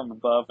strike from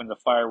above and the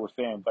fire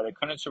within, but it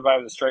couldn't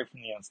survive the strike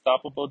from the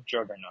unstoppable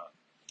juggernaut.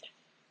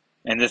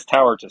 And this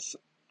tower just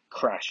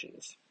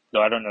crashes,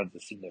 though I don't know the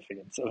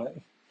significance of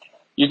it.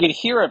 You could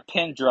hear a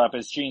pin drop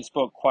as Jean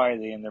spoke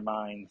quietly in their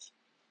minds.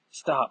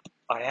 Stop.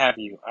 I have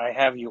you. I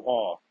have you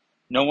all.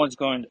 No one's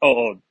going.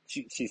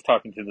 She's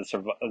talking to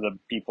the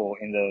people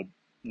in the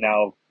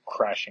now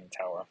crashing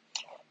tower.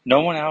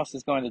 No one else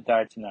is going to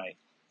die tonight.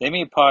 Let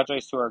me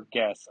apologize to our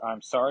guests.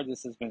 I'm sorry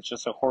this has been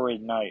just a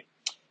horrid night.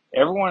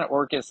 Everyone at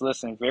Orcus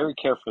listened very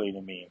carefully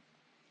to me.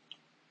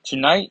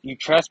 Tonight you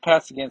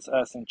trespassed against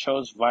us and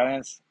chose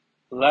violence.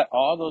 Let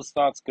all those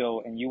thoughts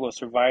go and you will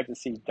survive to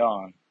see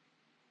dawn.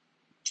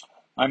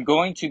 I'm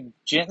going to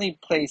gently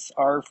place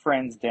our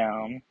friends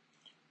down,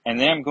 and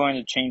then I'm going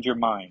to change your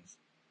minds.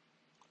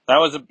 That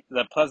was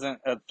the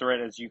pleasant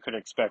threat as you could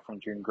expect from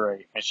Jean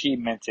Grey, and she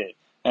meant it.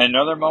 In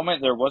another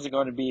moment, there wasn't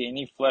going to be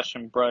any flesh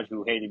and blood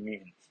who hated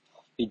mutants.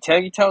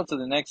 The tell to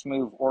the next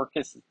move,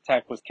 Orcus'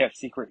 attack was kept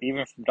secret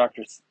even from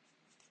Dr.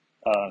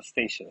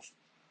 Statius.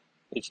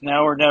 It's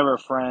now or never,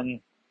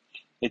 friend.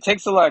 It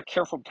takes a lot of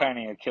careful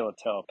planning to kill a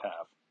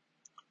telepath.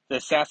 The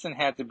assassin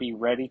had to be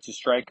ready to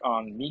strike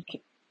on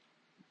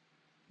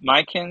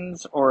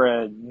Mykins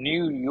or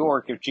New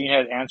York if Jean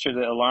had answered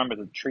the alarm at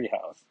the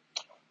treehouse.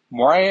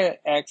 Mariah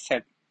X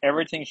had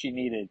everything she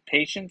needed: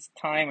 patience,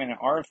 time, and an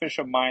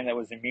artificial mind that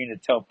was immune to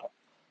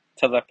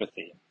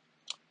telepathy.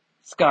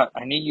 Scott,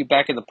 I need you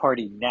back at the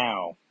party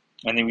now.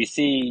 And then we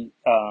see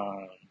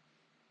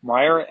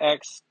Mariah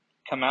X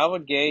come out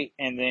of the gate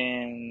and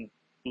then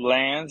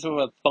lands with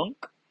a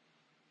thunk.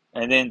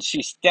 And then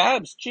she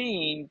stabs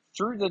Jean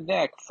through the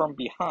neck from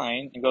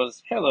behind and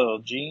goes, "Hello,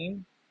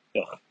 Jean."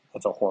 Ugh,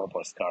 that's a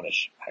horrible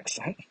Scottish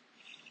accent.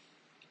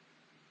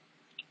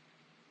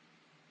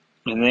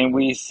 And then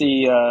we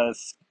see,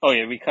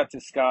 we cut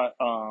to Scott,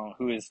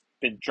 who has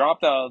been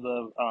dropped out of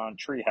the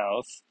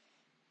treehouse.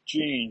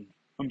 Jean,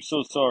 I'm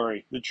so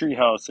sorry. The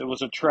treehouse, it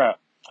was a trap.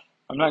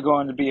 I'm not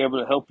going to be able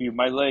to help you.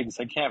 My legs,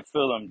 I can't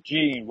feel them.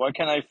 Jean, why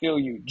can't I feel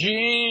you?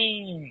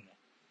 Jean!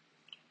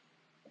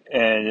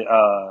 And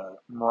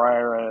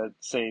Mariah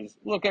says,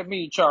 "Look at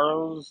me,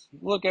 Charles.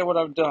 Look at what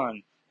I've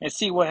done. And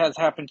see what has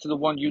happened to the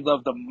one you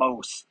love the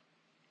most."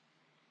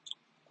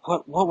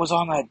 What was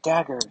on that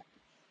dagger?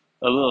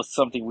 A little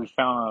something we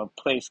found in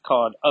a place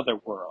called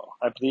Otherworld.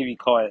 I believe you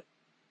call it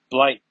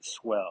Blight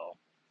Swell.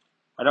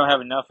 I don't have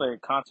enough of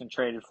it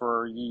concentrated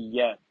for ye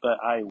yet, but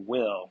I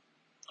will.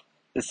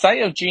 The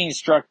sight of Jean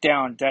struck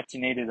down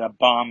detonated a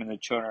bomb in the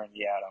children of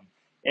the atom.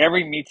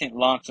 Every mutant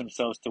launched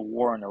themselves to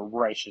war in a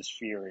righteous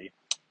fury.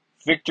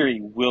 Victory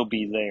will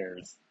be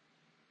theirs.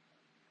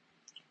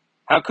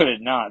 How could it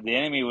not? The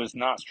enemy was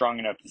not strong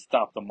enough to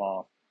stop them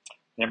all.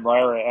 Then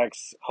Briar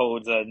X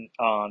holds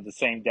the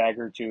same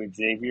dagger to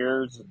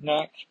Xavier's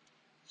neck.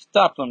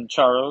 Stop them,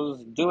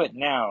 Charles. Do it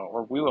now,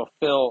 or we will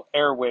fill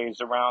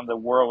airwaves around the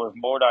world with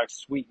Mordok's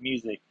sweet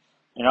music,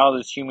 and all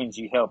those humans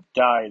you help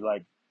die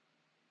like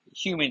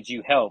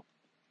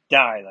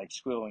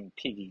squealing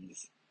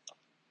piggies.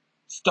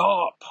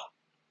 Stop!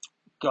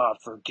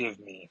 God forgive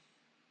me.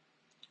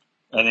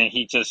 And then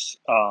he just,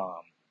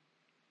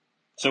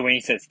 so when he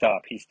said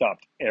stop, he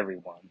stopped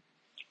everyone.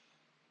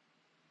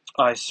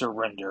 I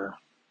surrender.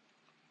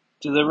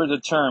 Deliver the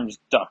terms,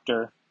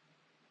 Doctor.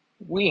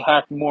 We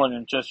hacked more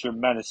than just your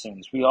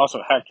medicines. We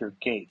also hacked your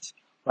gates.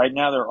 Right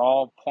now they're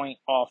all point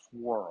off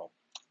world.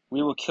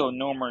 We will kill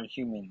no more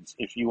humans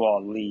if you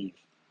all leave.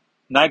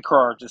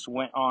 Nightcrawler just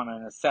went on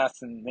an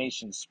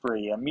assassination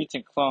spree. A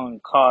mutant clone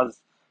caused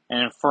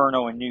an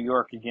inferno in New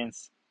York again,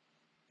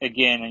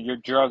 and your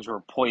drugs were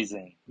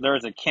poison. There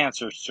is a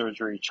cancer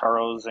surgery,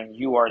 Charles, and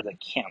you are the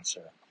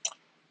cancer.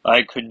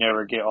 I could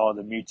never get all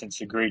the mutants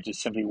agreed to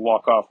simply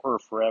walk off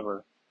Earth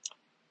forever.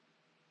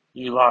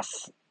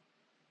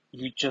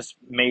 You just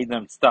made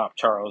them stop,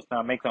 Charles.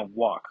 Now make them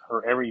walk,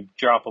 or every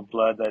drop of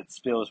blood that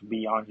spills will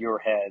be on your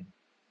head.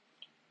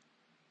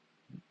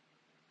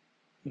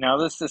 Now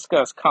let's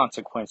discuss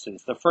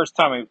consequences. The first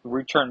time a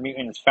returned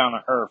mutant is found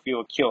on Earth, you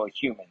will kill a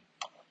human.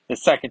 The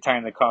second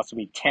time, the cost will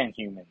be 10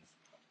 humans.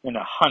 Then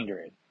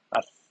 100.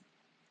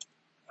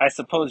 I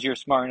suppose you're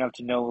smart enough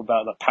to know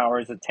about the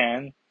powers of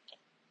 10,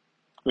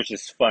 which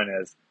is fun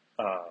as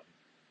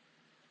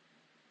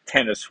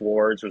 10 of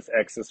swords was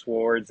X of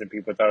swords, and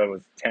people thought it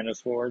was 10 of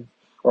swords,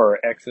 or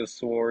X of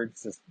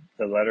swords, just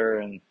the letter,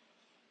 and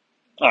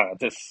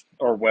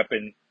or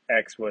weapon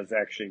X was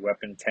actually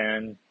weapon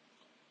 10.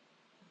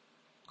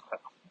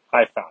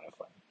 I found it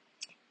fun.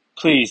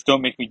 Please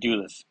don't make me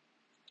do this.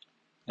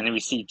 And then we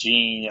see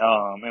Jean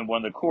in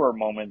one of the cooler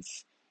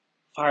moments.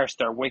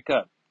 Firestar, wake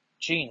up.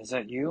 Jean, is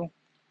that you?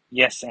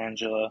 Yes,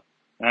 Angela.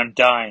 And I'm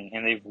dying,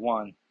 and they've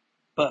won.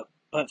 But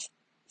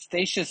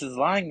Statius is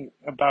lying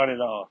about it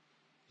all.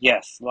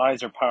 Yes,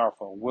 lies are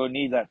powerful. We'll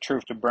need that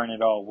truth to burn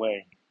it all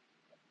away.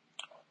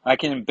 I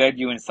can embed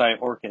you inside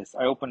Orcus.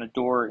 I open a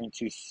door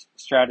into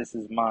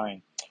Stratus's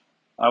mind.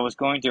 I was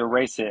going to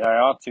erase it. I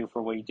ought to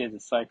for what you did to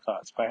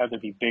Cyclops, but I have to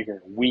be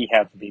bigger. We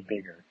have to be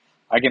bigger.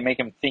 I can make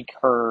him think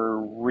her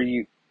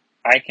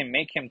I can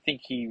make him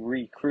think he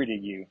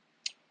recruited you.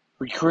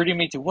 Recruited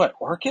me to what?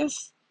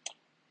 Orcus?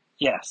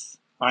 Yes,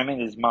 I'm in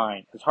his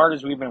mind. As hard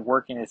as we've been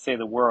working to save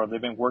the world,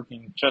 they've been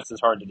working just as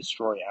hard to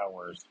destroy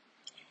ours.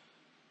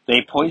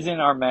 They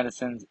poisoned our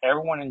medicines.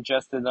 Everyone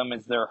ingested them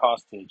as their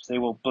hostage. They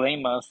will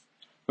blame us,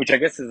 which I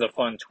guess is a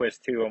fun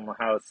twist too on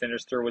how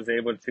Sinister was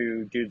able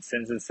to do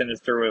Sins of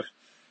Sinister with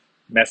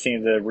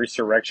messing the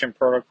resurrection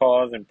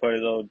protocols and put a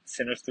little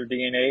Sinister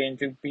DNA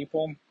into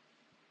people.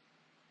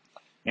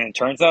 And it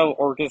turns out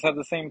Orcus had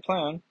the same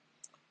plan.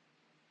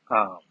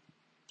 Um,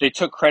 they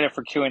took credit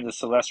for killing the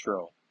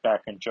Celestial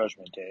back in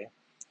Judgment Day,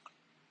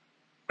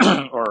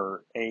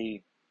 or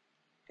AXE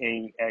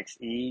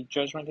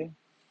Judgment Day,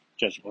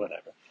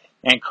 whatever.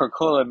 And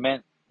Krakoa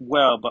meant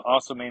well, but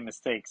also made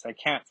mistakes. I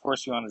can't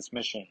force you on this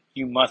mission.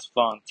 You must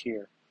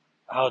volunteer.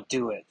 I'll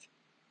do it.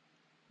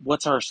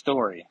 What's our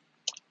story?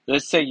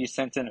 Let's say you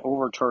sent an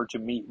overture to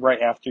meet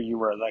right after you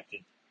were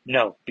elected.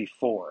 No,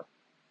 before.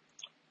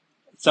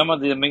 Some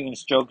of the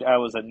mutants joked I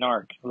was a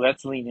narc.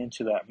 Let's lean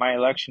into that. My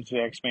election to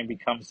X-Men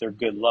becomes their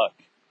good luck.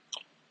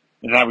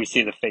 And now we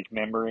see the fake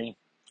memory.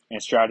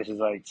 And Stratus is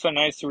like, so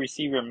nice to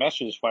receive your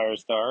message,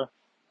 Firestar.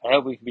 I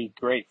hope we can be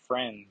great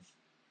friends.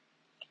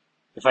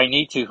 If I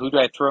need to, who do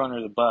I throw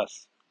under the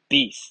bus?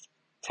 Beast.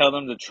 Tell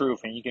them the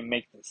truth and you can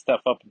make stuff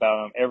up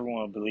about them.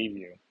 Everyone will believe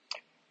you.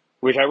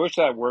 Which I wish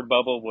that word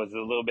bubble was a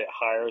little bit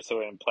higher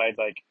so it implied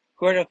like,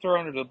 who do I throw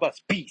under the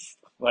bus? Beast.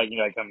 Like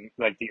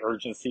the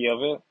urgency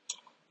of it.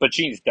 But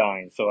she's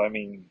dying, so I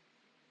mean,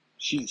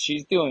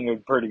 she's doing a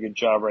pretty good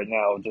job right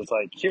now. Just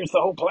like, here's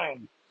the whole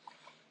plan.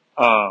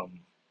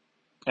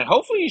 And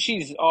hopefully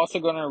she's also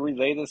going to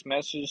relay this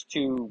message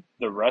to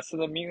the rest of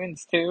the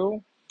mutants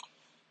too.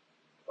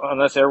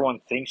 Unless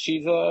everyone thinks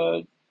she's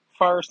a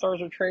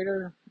Firestar's a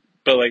traitor.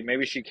 But like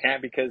maybe she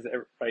can't because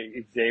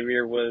like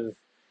Xavier was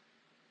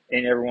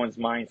in everyone's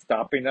mind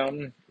stopping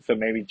them. So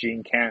maybe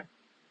Jean can't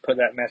put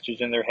that message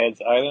in their heads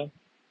either.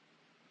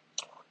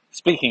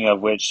 Speaking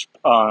of which,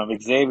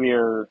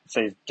 Xavier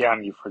says,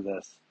 damn you for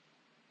this.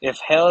 If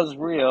hell is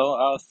real,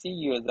 I'll see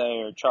you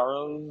there,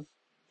 Charles.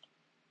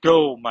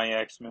 Go, my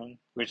X-Men.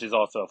 Which is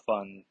also a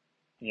fun,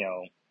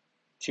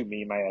 to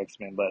me, my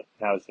X-Men, but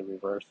now it's the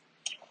reverse.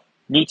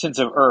 Mutants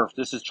of Earth,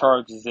 this is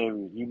Charles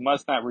Xavier. You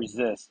must not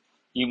resist.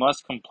 You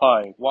must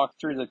comply. Walk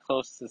through the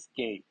closest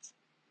gate.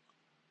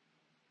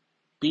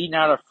 Be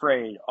not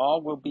afraid.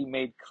 All will be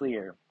made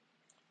clear.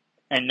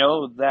 And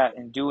know that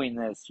in doing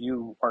this,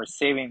 you are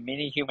saving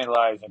many human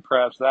lives and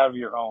perhaps that of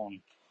your own.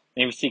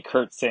 And you see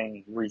Kurt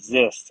saying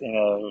resist in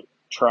a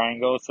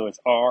triangle, so it's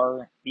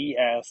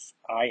RESIST,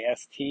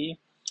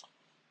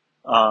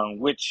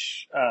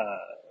 which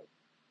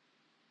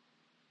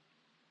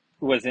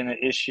was in an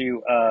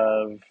issue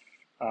of,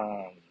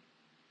 oh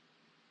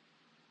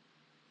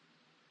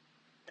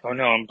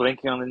no, I'm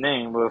blanking on the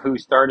name, but who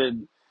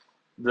started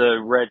the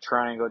Red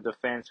Triangle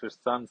Defense with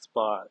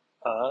Sunspot.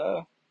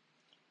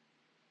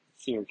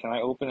 Let's see here, can I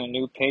open a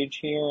new page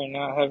here and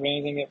not have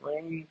anything get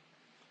written?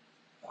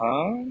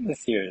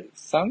 Let's see here,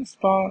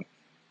 Sunspot.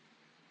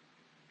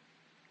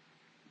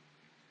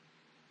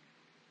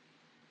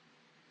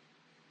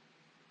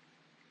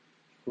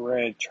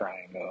 Red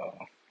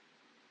Triangle.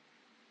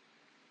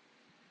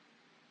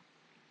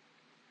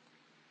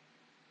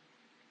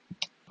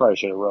 Probably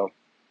should have wrote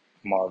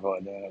Marvel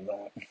at the end of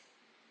that.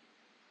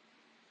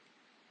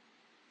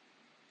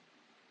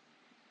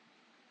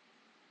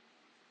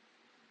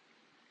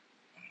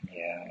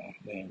 Yeah,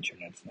 the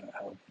internet's not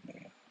helping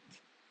me.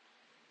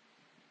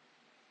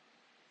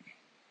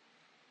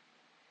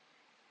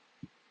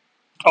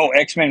 Oh,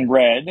 X-Men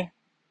Red.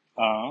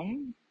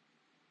 Um,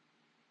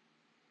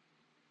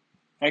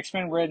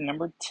 X-Men Red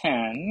number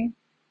 10.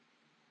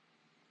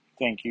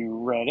 Thank you,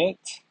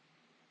 Reddit.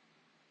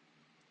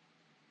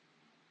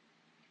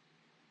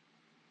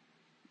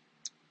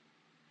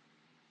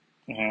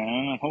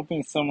 And I'm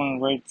hoping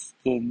someone writes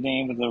the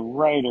name of the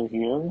writer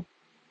here.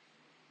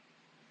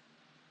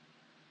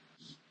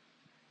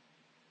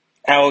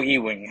 Al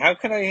Ewing. How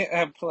could I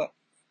have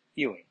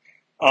Ewing?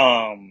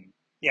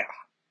 Yeah,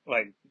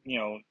 like,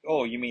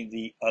 oh, you mean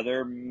the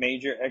other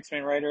major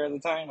X-Men writer at the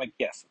time? Like,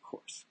 yes, of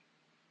course.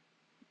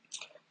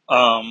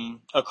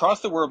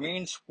 Across the world,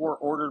 mutants were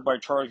ordered by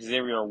Charles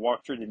Xavier to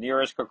walk through the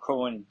nearest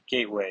Krakoan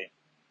gateway.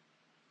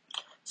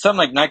 Some,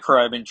 like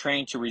Nightcrawler, have been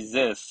trained to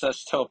resist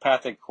such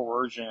telepathic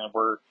coercion and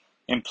were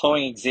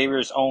employing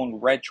Xavier's own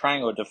Red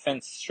Triangle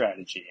defense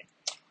strategy.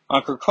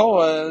 On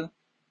Krakoa,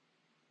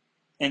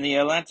 in the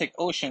Atlantic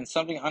Ocean,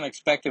 something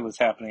unexpected was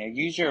happening. A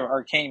user of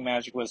arcane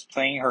magic was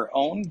playing her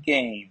own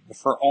game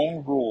with her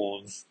own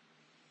rules.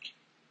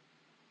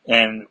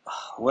 And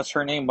what's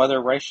her name?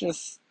 Mother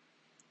Righteous?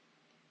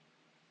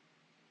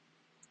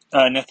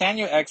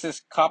 Nathaniel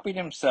Exus copied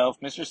himself,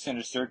 Mr.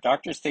 Sinister,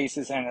 Dr.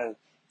 Stasis, and a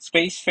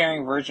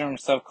spacefaring version of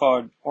himself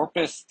called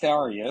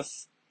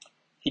Orpistarius.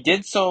 He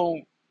did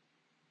so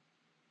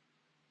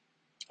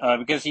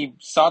because he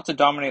sought to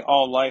dominate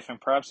all life,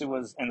 and perhaps it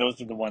was, and those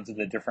are the ones with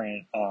the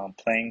different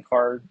playing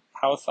card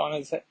house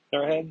on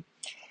their head.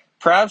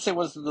 Perhaps it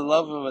was the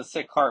love of a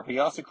sick heart, but he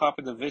also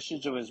copied the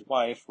visage of his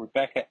wife,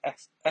 Rebecca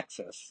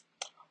Exus.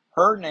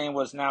 Her name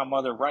was now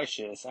Mother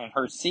Righteous, and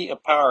her seat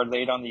of power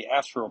laid on the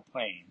astral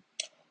plane.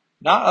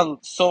 Not a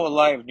soul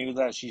alive knew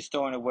that she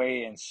stolen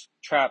away and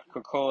trapped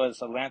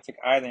Cocola's Atlantic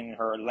island in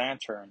her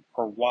lantern,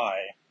 or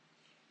why.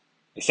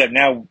 Except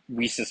now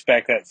we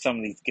suspect that some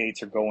of these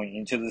gates are going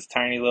into this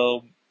tiny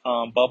little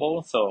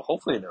bubble, so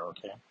hopefully they're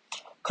okay.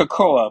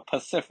 Cocoa,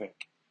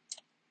 Pacific.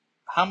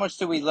 How much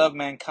do we love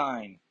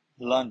mankind?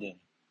 London.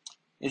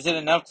 Is it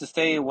enough to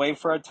stay away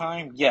for a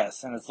time?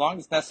 Yes, and as long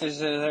as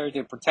necessary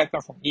to protect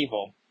them from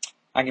evil.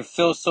 I can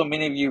feel so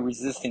many of you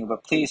resisting,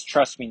 but please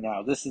trust me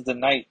now. This is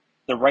the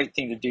right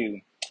thing to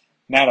do.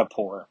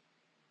 Matapor.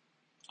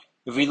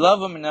 If we love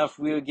them enough,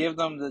 we will give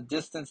them the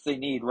distance they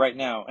need right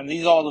now. And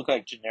these all look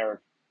like generic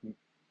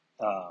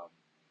um,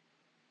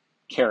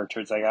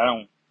 characters. Like I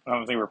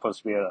don't think we're supposed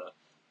to be able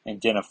to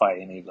identify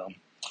any of them.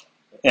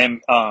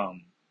 And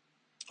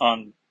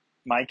on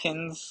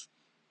Mykins,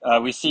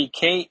 we see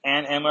Kate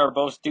and Emma are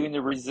both doing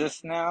the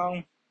resist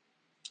now.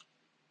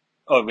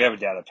 Oh, we have a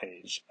data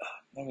page.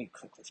 Let me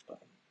click this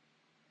button.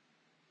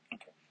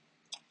 Okay.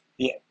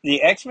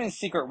 The X-Men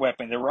secret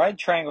weapon, the right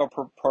triangle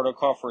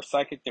protocol for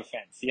psychic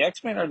defense. The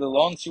X-Men are the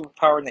lone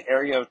superpower in the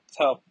area of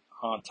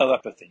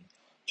telepathy.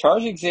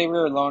 Charles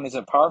Xavier alone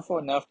isn't powerful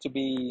enough to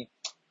be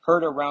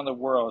heard around the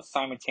world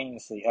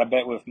simultaneously, I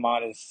bet with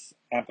modest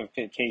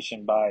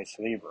amplification by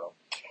Cerebro.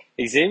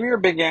 Xavier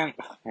began,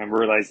 I'm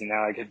realizing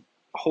now I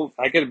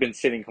could have been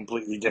sitting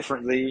completely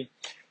differently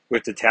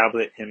with the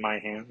tablet in my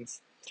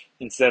hands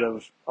instead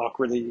of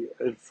awkwardly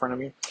in front of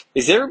me.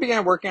 Xavier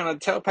began working on a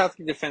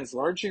telepathic defense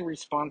largely in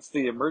response to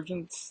the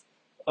emergence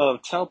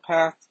of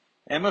telepath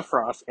Emma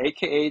Frost,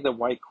 aka the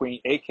White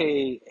Queen,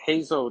 aka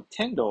Hazel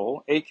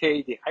Tyndall,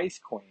 aka the Ice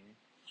Queen.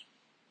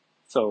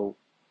 So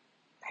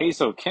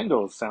Hazel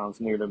Kindle sounds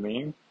new to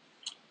me.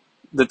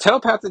 The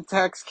telepathic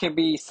attacks can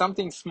be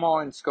something small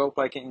in scope,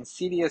 like an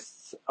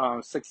insidious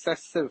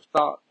successive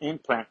thought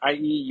implant, i.e.,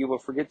 you will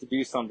forget to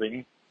do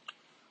something.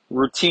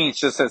 Routines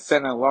just as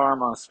set an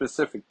alarm on a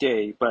specific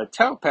day, but a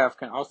telepath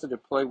can also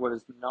deploy what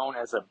is known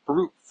as a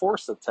brute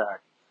force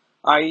attack,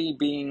 i.e.,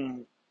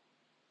 being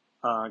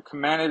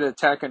commanded to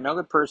attack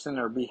another person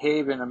or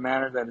behave in a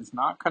manner that is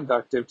not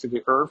conducive to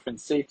the earth and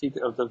safety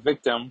of the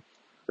victim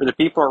or the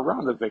people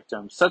around the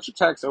victim. Such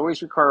attacks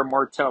always require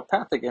more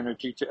telepathic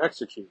energy to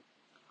execute.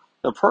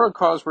 The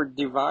protocols were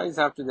devised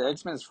after the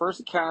X-Men's first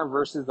encounter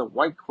versus the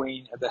White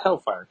Queen at the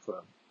Hellfire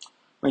Club.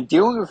 When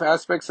dealing with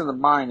aspects of the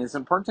mind, it's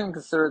important to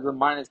consider the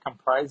mind is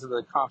comprised of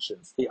the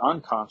conscious, the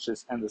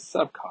unconscious, and the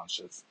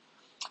subconscious.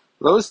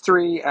 Those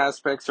three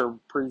aspects are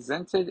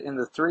presented in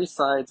the three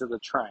sides of the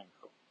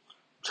triangle.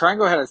 The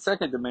triangle had a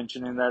second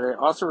dimension in that it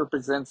also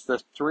represents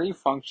the three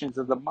functions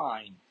of the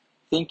mind: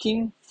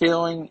 thinking,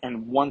 feeling,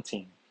 and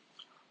wanting.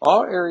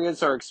 All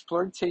areas are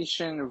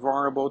exploitation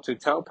vulnerable to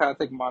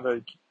telepathic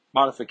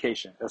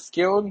modification. A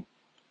skilled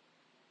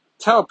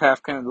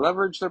telepath can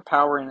leverage their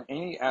power in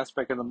any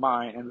aspect of the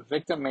mind, and the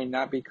victim may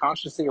not be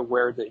consciously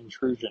aware of the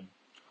intrusion.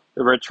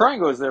 The red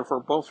triangle is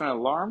therefore both an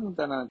alarm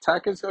that an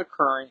attack is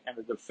occurring and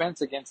a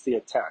defense against the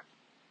attack.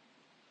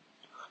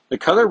 The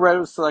color red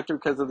was selected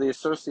because of the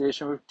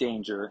association with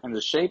danger, and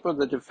the shape of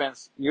the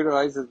defense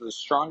utilizes the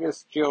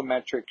strongest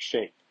geometric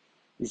shape.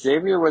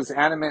 Xavier was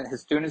adamant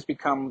his students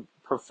become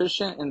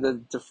proficient in the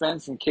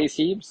defense in case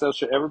he himself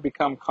should ever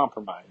become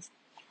compromised.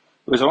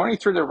 It was only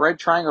through the Red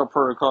Triangle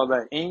Protocol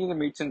that any of the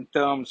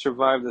mutantdom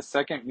survived the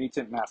second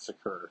mutant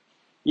massacre.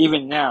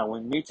 Even now,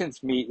 when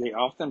mutants meet, they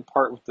often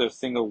part with a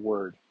single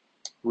word: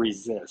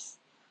 resist.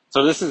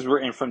 So this is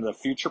written from the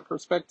future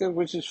perspective,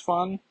 which is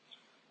fun.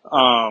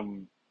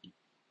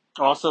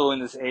 Also, in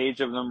this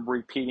age of them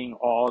repeating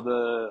all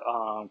the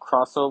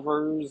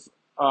crossovers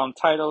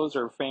titles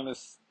or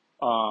famous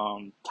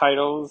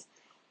titles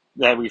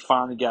that we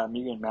finally got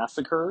Mutant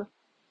Massacre.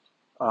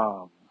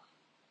 Um,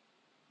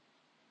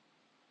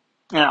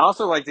 and I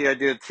also like the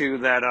idea too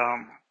that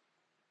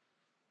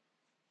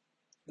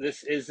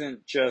this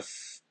isn't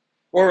just,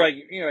 or like,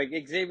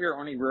 like Xavier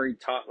only really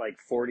taught like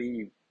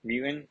 40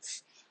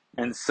 mutants,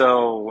 and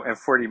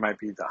 40 might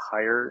be the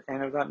higher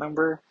end of that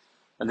number.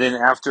 And then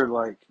after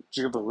like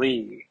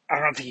Jubilee, I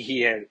don't think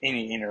he had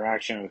any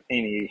interaction with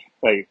any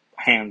like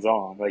hands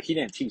on. Like he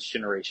didn't teach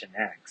Generation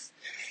X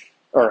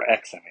or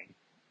X, I mean.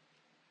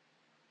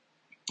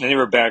 And they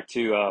were back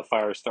to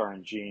Firestar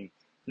and Jean.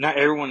 Not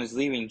everyone is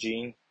leaving,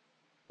 Jean.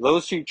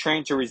 Those who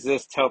train to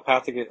resist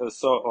telepathic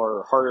assault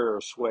are harder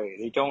to sway.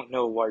 They don't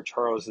know why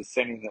Charles is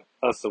sending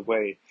us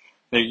away.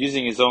 They're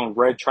using his own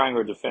red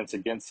triangle defense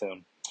against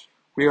him.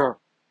 We are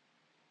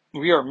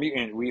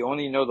mutant. We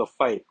only know the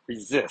fight.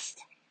 Resist.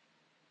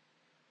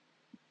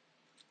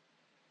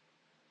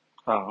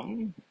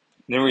 Then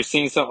we're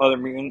seeing some other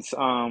mutants.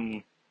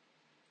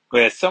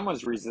 But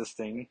someone's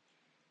resisting.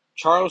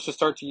 Charles should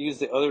start to use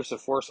the others to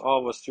force all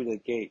of us through the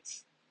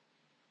gates.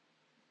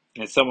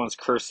 And someone's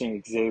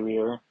cursing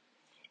Xavier.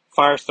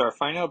 Firestar,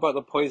 find out about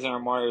the poison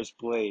on Mario's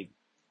blade.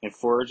 And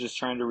Forge is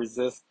trying to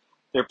resist.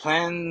 Their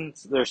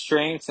plans, their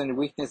strengths and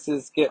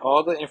weaknesses, get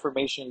all the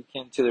information you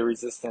can to the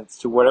resistance,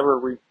 to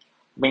whatever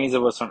remains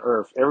of us on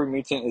Earth. Every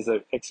mutant is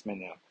an X-Men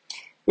now.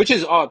 Which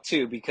is odd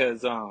too,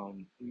 because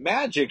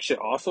magic should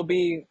also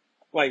be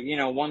like,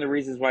 one of the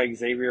reasons why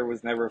Xavier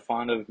was never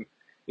fond of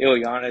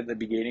Ileana at the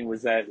beginning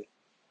was that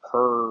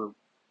her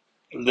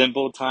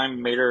limbo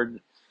time made her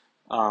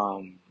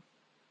um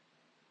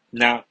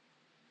not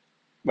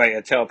like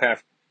a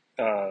telepath,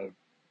 uh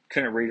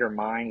couldn't read her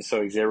mind,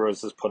 so Xavier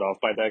was just put off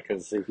by that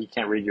because if he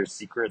can't read your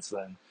secrets,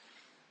 then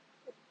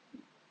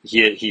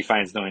he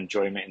finds no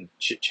enjoyment in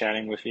chit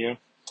chatting with you.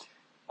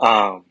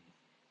 Um,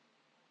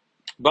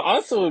 but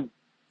also,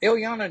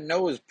 Ileana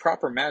knows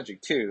proper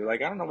magic too.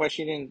 Like I don't know why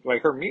she didn't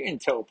like her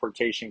mutant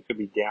teleportation could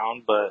be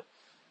down, but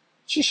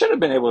she should have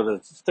been able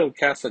to still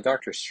cast a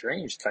Doctor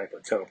Strange type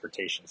of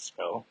teleportation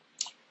spell.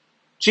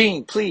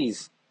 Jean,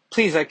 please,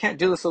 please, I can't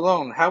do this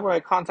alone. How would I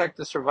contact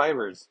the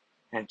survivors?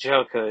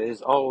 Angelica, it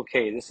is all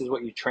okay. This is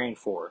what you trained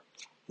for.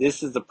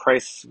 This is the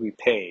price we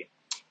pay.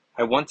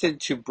 I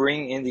wanted to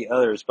bring in the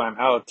others, but I'm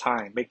out of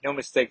time. Make no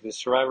mistake, the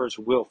survivors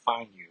will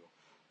find you.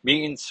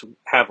 Mutants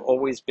have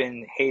always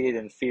been hated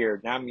and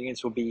feared. Now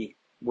mutants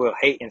will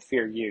hate and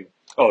fear you.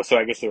 Oh, so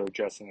I guess they were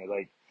addressing it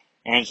like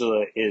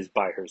Angela is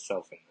by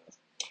herself in this.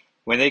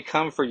 When they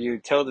come for you,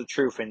 tell the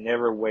truth and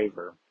never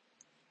waver.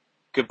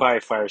 Goodbye,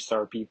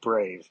 Firestar. Be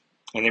brave.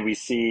 And then we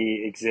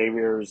see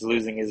Xavier's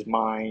losing his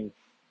mind.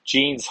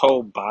 Jean's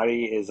whole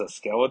body is a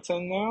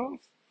skeleton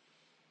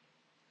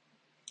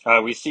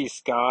now. We see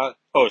Scott.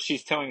 Oh,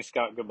 she's telling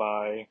Scott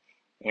goodbye,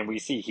 and we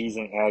see he's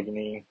in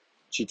agony.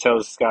 She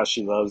tells Scott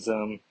she loves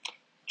him.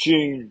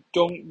 Jean,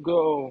 don't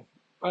go.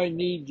 I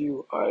need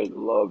you. I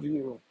love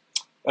you.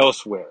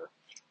 Elsewhere.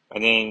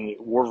 And then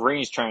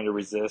Wolverine's trying to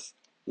resist.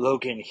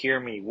 Logan, hear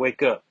me.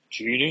 Wake up.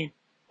 Jeannie?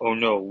 Oh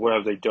no, what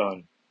have they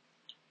done?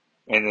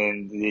 And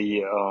then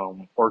the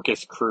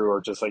Orcus crew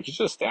are just like, he's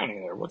just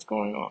standing there. What's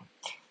going on?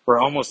 We're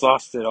almost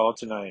lost it all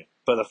tonight,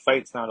 but the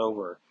fight's not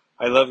over.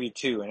 I love you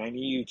too, and I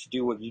need you to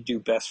do what you do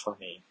best for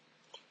me.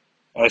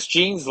 As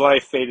Jean's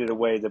life faded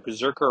away, the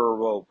Berserker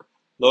awoke.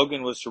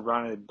 Logan was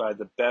surrounded by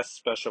the best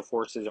special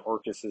forces in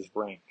Orcus's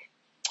rank.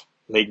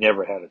 They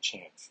never had a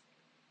chance.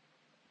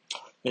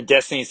 And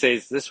Destiny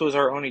says, this was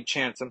our only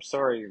chance. I'm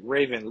sorry.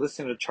 Raven,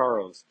 listen to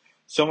Charles.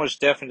 So much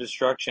death and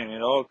destruction, and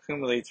it all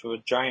accumulates with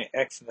a giant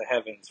X in the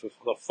heavens, with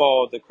the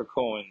fall of the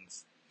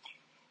Krakoans.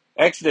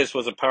 Exodus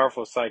was a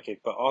powerful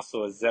psychic, but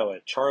also a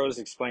zealot. Charles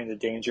explained the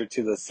danger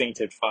to the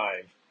Sainted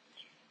Five.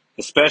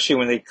 Especially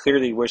when they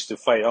clearly wished to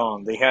fight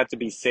on, they had to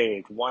be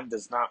saved. One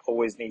does not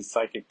always need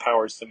psychic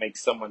powers to make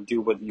someone do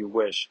what you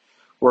wish.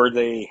 Were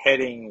they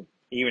heading,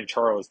 even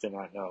Charles did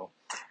not know.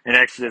 And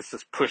Exodus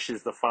just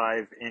pushes the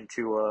five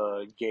into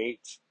a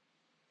gate.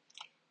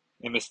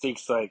 And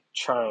Mystique's like,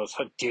 Charles,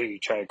 how dare you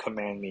try to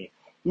command me?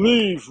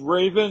 Leave,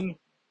 Raven!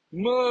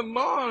 My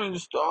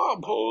mind,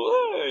 stop,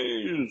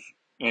 please!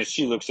 And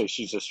she looks like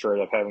she's just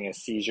straight up having a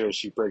seizure as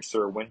she breaks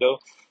through her window.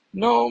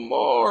 No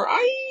more!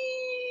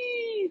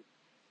 Aye!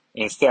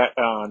 And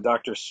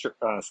Dr.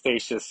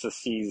 Stasis just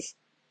sees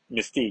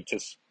Mystique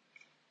just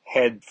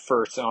head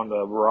first on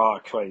the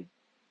rock, like,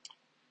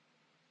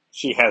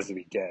 she has to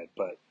be dead,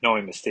 but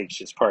knowing Mystique,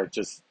 she's probably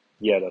just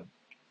yet a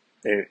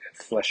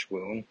flesh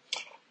wound.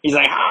 He's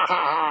like, ha ha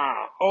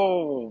ha!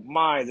 Oh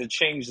my, the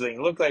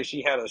changeling. Looked like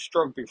she had a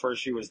stroke before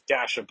she was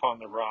dashed upon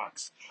the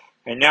rocks.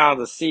 And now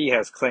the sea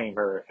has claimed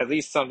her. At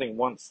least something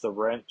wants the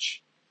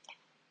wrench.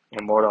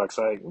 And Mordok's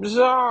like,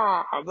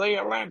 Zah!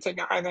 The Atlantic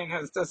island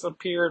has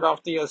disappeared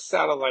off the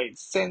satellite.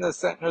 Send the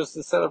sentinels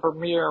to set up a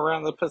mirror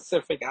around the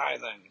Pacific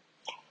island.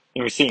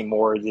 And we're seeing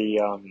more of the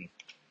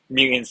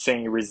mutants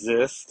saying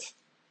resist.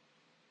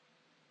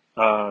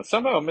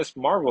 Somehow Miss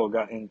Marvel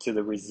got into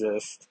the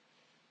resist.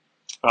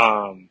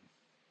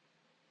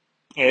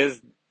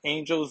 Is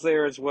Angel's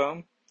there as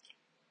well?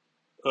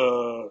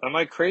 Am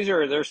I crazy,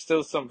 or are there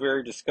still some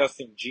very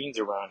disgusting genes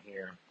around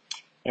here?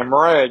 And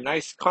Mariah,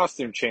 nice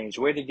costume change.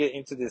 Way to get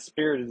into the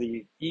spirit of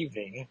the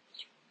evening.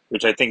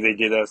 Which I think they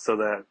did that so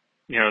that,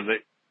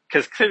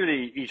 because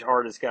clearly each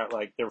artist got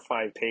like their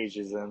 5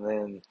 pages, and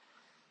then,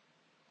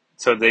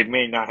 so they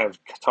may not have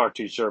talked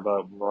to each other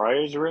about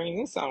Mariah's wearing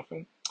this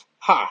outfit.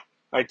 Ha!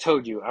 I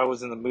told you, I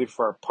was in the mood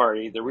for our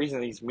party. The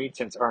reason these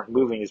mutants aren't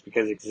moving is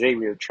because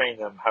Xavier trained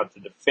them how to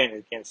defend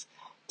against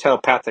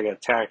telepathic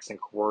attacks and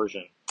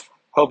coercion.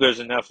 Hope there's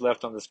enough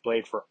left on this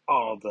blade for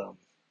all of them.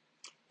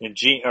 And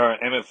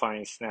Emmett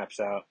finally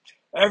snaps out.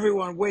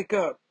 Everyone wake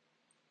up!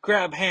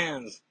 Grab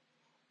hands!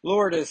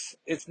 Lourdes,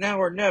 it's now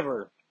or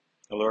never.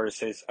 And Lourdes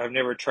says, I've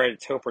never tried to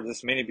teleport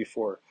this many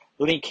before.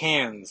 Link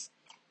hands.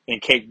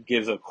 And Kate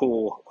gives a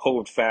cool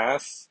hold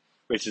fast,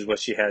 which is what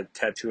she had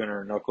tattooed on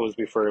her knuckles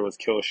before it was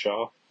Kill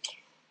Shaw.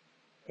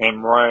 And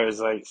Mariah's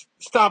like,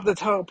 stop the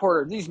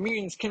teleporter! These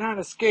mutants cannot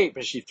escape!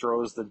 And she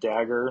throws the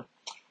dagger,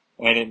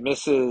 and it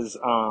misses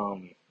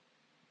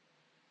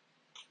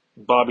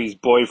Bobby's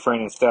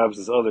boyfriend and stabs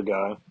this other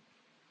guy.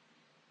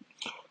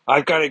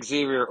 I've got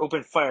Xavier,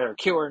 open fire,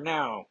 kill her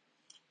now.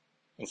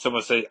 And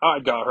someone says, I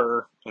got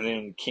her. And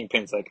then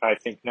Kingpin's like, I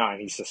think not.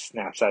 And he just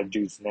snaps that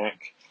dude's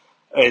neck.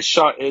 A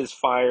shot is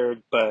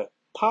fired, but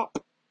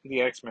pop,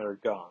 the X-Men are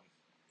gone.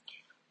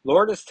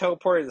 Lourdes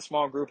teleported the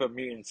small group of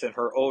mutants and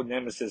her old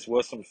nemesis,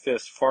 Wilson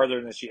Fisk,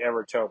 farther than she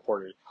ever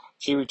teleported.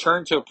 She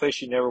returned to a place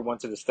she never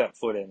wanted to step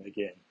foot in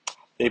again.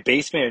 The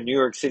basement of New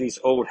York City's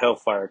old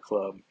Hellfire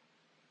Club.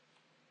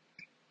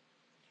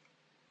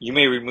 You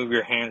may remove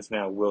your hands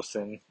now,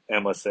 Wilson,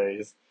 Emma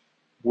says.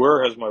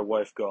 Where has my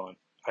wife gone?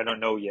 I don't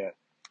know yet.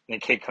 Then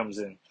Kate comes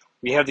in.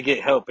 We have to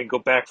get help and go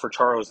back for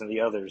Charles and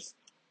the others.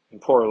 And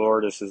poor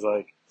Lourdes is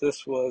like,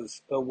 this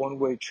was a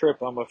one-way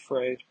trip, I'm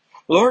afraid.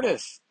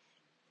 Lourdes!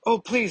 Oh,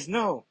 please,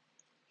 no!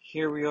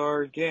 Here we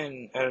are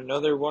again at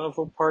another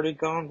wonderful party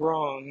gone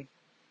wrong.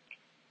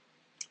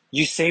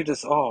 You saved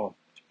us all.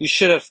 You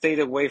should have stayed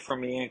away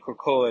from me, Aunt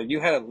Coca-Cola. You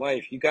had a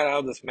life. You got out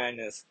of this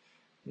madness.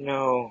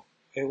 No,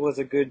 it was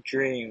a good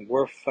dream.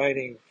 We're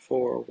fighting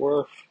for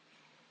worth.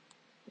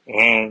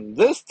 And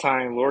this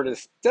time,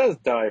 Lourdes does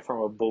die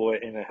from a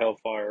bullet in a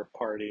Hellfire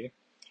party.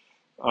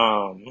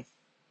 Um,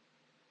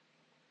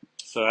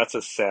 so that's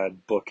a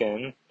sad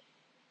bookend.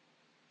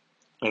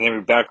 And then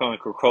we're back on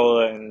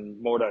Coca-Cola,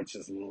 and MODOK's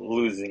just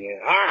losing it.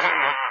 Ha ha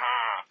ha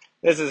ha!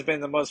 This has been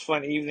the most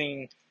fun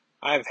evening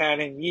I've had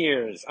in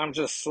years. I'm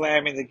just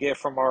slamming the gift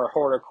from our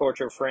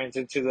horticulture friends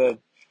into the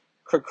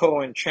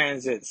Krakoan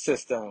transit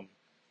system.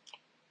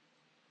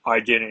 I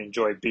didn't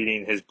enjoy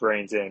beating his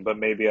brains in, but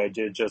maybe I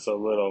did just a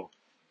little.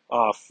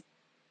 Off.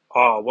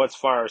 What's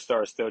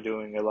Firestar still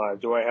doing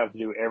alive? Do I have to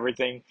do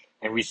everything?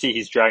 And we see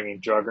he's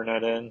dragging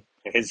Juggernaut in,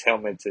 and his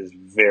helmet is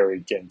very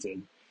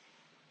dented.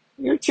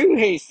 You're too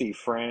hasty,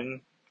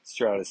 friend,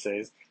 Strata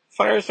says.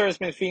 Firestar's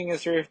been feeding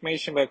us her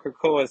information about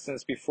Krakoa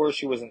since before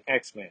she was an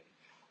X-Men.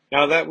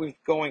 Now that we're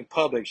going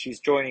public, she's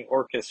joining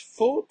Orcus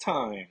full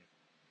time.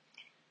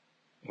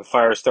 And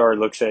Firestar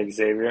looks at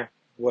Xavier.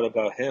 What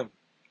about him?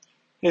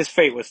 His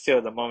fate was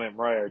sealed the moment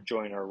Mariah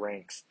joined our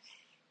ranks.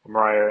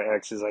 Mariah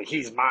X is like,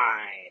 he's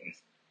mine.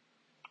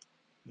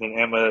 Then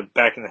Emma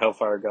back in the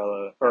Hellfire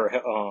Gala, or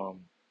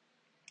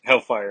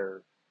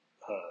Hellfire,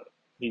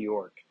 New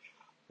York.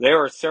 There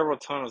are several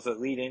tunnels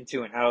that lead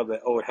into and out of the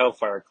old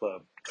Hellfire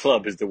Club.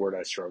 Club is the word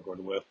I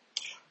struggled with.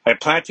 I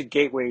planted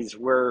gateways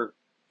were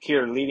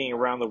here leading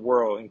around the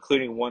world,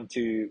 including one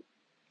to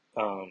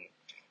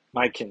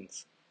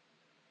Mykins.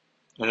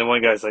 And then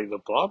one guy's like, the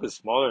blob is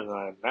smaller than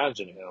I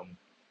imagined him.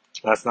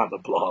 That's not the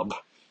blob.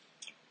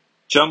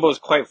 Jumbo's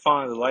quite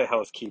fond of the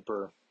lighthouse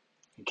keeper.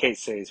 And Kate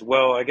says,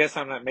 well, I guess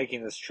I'm not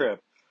making this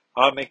trip.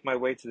 I'll make my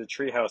way to the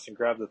treehouse and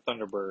grab the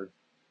Thunderbird.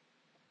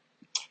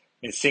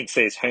 And Sync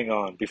says, hang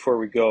on, before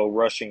we go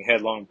rushing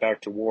headlong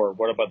back to war,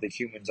 what about the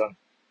humans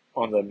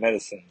on the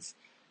medicines?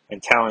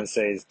 And Talon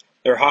says,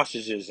 they're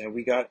hostages and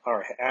we got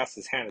our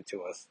asses handed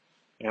to us.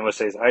 And Emma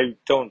says, I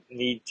don't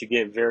need to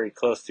get very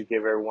close to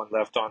give everyone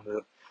left on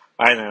the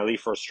island a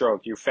leave for a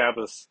stroke. You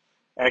fabulous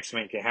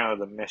X-Men can handle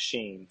the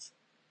machines.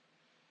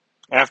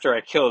 After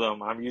I kill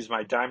them, I'm use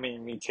my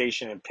diamond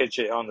mutation and pitch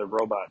it on the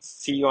robots.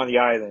 See you on the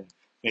island.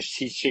 And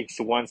she shakes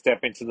one step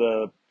into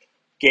the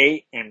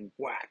gate and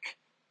whack.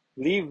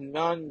 Leave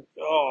none.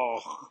 Oh.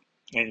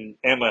 And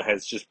Emma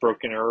has just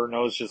broken her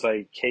nose just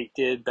like Kate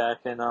did back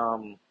in,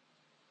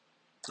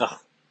 it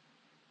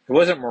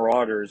wasn't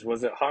Marauders.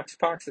 Was it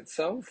Hoxpox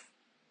itself?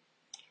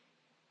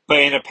 But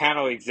in a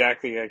panel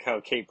exactly like how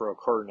Kate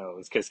broke her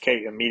nose. Because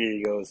Kate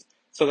immediately goes,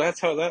 so that's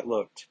how that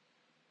looked.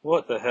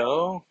 What the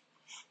hell?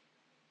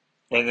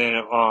 And then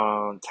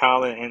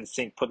Talon and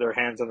Sync put their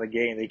hands on the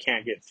gate and they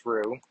can't get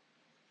through.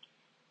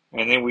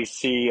 And then we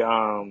see,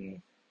 I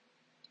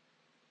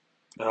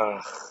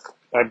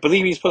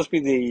believe he's supposed to be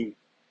the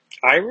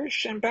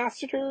Irish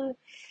ambassador.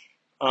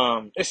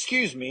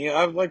 Excuse me,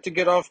 I'd like to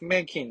get off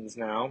Mankins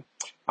now.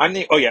 I'm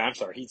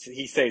sorry,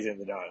 he says in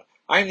the dialogue.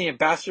 I'm the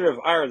ambassador of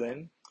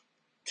Ireland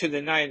to the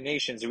United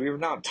Nations, and we will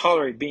not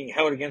tolerate being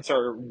held against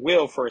our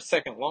will for a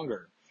second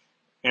longer.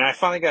 And I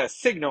finally got a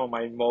signal on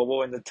my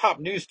mobile, and the top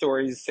news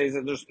stories says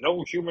that there's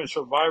no human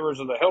survivors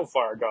of the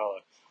Hellfire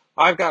Gala.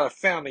 I've got a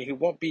family who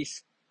won't be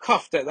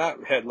cuffed at that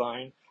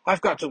headline.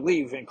 I've got to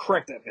leave and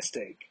correct that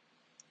mistake.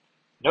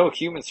 No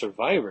human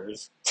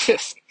survivors?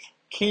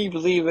 Can you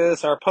believe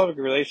this? Our public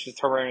relations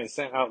department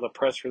sent out the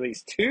press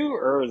release too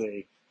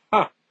early.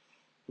 Huh.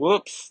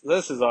 Whoops,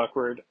 this is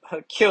awkward.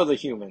 Kill the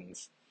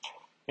humans.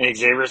 And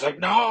Xavier's like,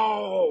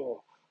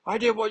 no! I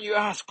did what you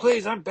asked.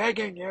 Please, I'm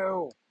begging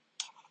you.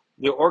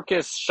 The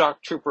Orcus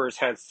shock troopers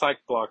had psych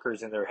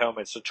blockers in their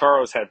helmets, so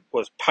Charles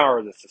was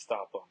powerless to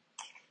stop them.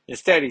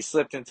 Instead, he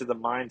slipped into the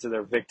minds of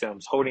their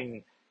victims,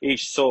 holding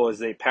each soul as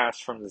they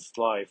passed from this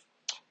life.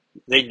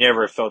 They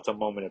never felt a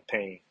moment of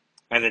pain.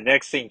 And the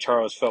next thing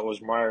Charles felt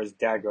was Mariah's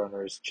dagger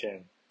under his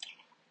chin.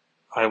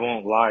 I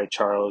won't lie,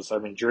 Charles.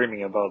 I've been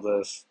dreaming about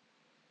this.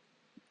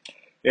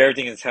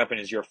 Everything that's happened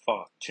is your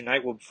fault.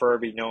 Tonight will forever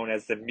be known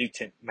as the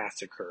Mutant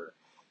Massacre.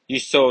 You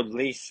sold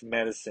lace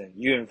medicine.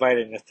 You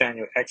invited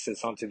Nathaniel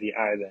Exus onto the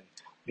island.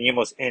 And you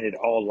almost ended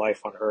all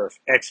life on Earth.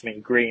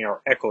 X-Men Green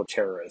are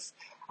eco-terrorists.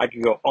 I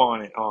could go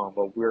on and on,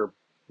 but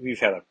we've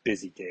had a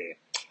busy day.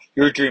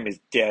 Your dream is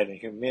dead, and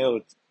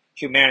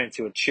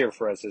humanity will cheer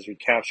for us as we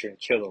capture and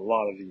kill a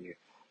lot of you.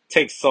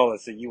 Take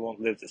solace that you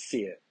won't live to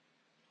see it.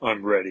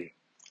 I'm ready.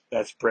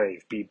 That's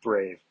brave. Be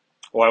brave.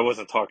 Oh, I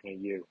wasn't talking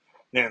to you.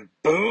 Then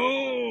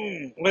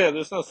boom! Oh, yeah,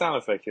 there's no sound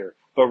effect here.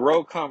 But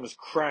Rogue comes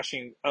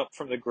crashing up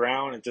from the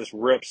ground and just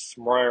rips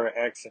Moira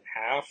X in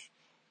half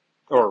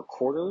or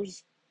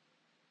quarters.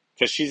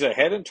 Because she's a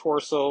head and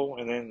torso,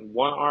 and then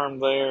one arm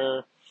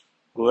there,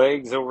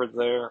 legs over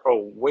there,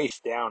 oh,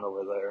 waist down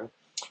over there.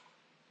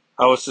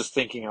 I was just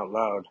thinking out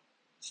loud,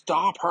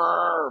 stop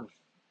her!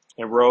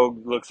 And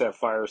Rogue looks at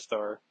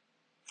Firestar.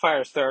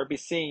 Firestar, be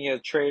seeing you,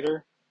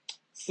 traitor.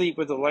 Sleep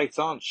with the lights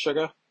on,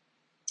 sugar.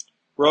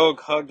 Rogue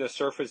hugged the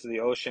surface of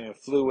the ocean and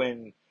flew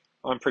in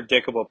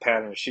unpredictable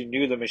patterns. She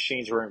knew the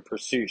machines were in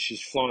pursuit.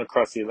 She's flown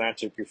across the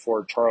Atlantic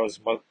before Charles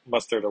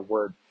mustered a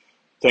word.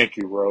 Thank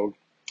you, Rogue.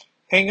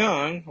 Hang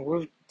on,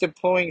 we're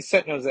deploying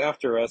Sentinels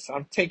after us.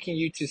 I'm taking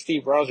you to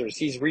Steve Rogers.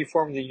 He's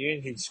reformed the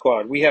Unity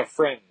Squad. We have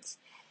friends.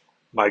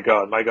 My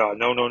God,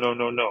 no, no, no,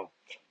 no, no.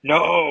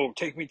 No,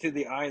 take me to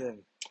the island.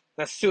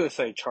 That's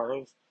suicide,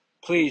 Charles.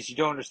 Please, you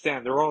don't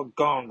understand. They're all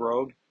gone,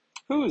 Rogue.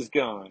 Who is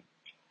gone?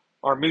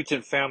 Our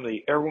mutant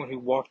family, everyone who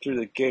walked through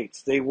the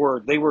gates. They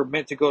were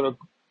meant to go to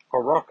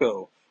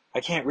Morocco. I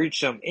can't reach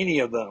them, any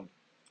of them.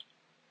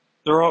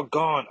 They're all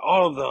gone,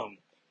 all of them.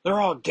 They're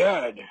all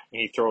dead.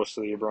 And he throws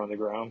Cerebro on the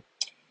ground.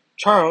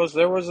 Charles,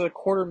 there was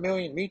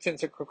 250,000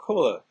 mutants at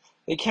Krakoa.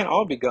 They can't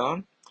all be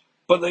gone.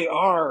 But they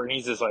are. And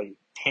he's just like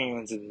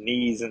hands and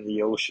knees in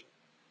the ocean.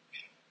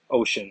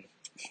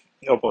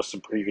 Almost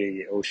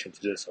abbreviated ocean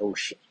to just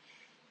ocean.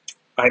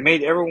 I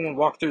made everyone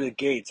walk through the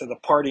gates of the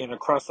party and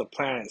across the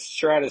planet.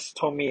 Stratus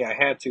told me I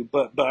had to,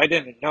 but I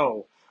didn't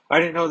know. I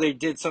didn't know they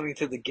did something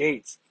to the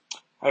gates.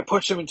 I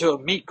pushed them into a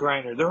meat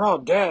grinder. They're all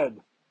dead.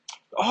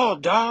 All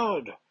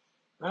dead.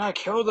 And I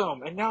killed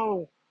them. And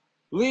now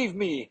leave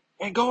me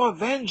and go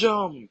avenge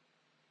them.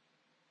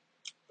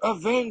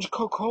 Avenge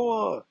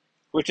Krakoa.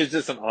 Which is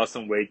just an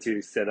awesome way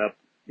to set up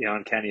the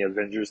Uncanny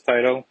Avengers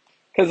title.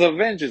 Because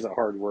avenge is a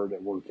hard word to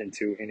work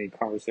into any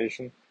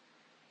conversation.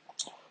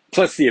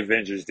 Plus, the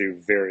Avengers do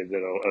very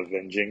little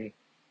avenging.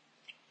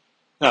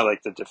 Not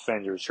like the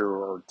Defenders who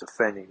are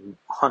defending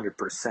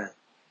 100%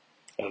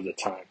 of the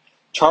time.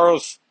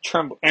 Charles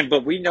trembled,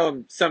 but we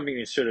know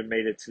somebody should have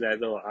made it to that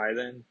little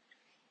island.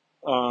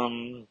 Or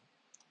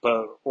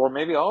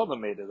maybe all of them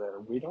made it there.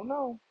 We don't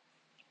know.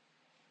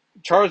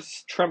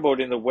 Charles trembled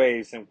in the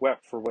waves and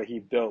wept for what he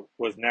built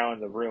was now in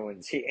the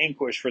ruins. He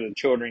anguished for the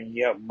children he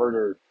had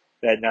murdered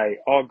that night.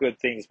 All good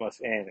things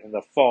must end, and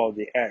the fall of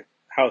the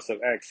House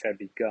of X had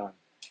begun.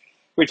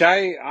 Which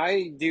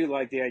I do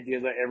like the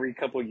idea that every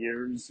couple of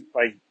years,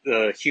 like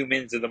the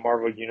humans of the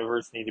Marvel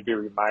Universe need to be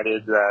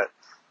reminded that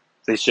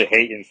they should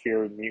hate and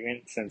fear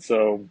mutants. And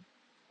so,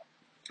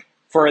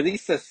 for at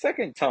least the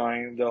second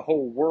time, the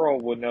whole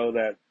world will know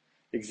that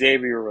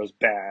Xavier was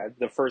bad.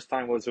 The first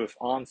time was with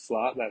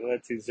Onslaught that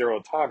led to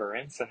Zero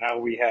Tolerance, and now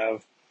we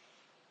have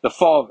the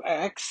fall of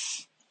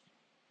X.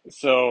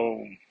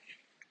 So,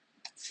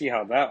 see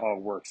how that all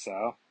works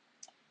out.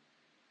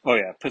 Oh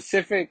yeah,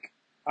 Pacific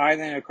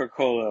Island of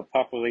Krakoa,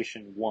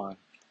 population 1.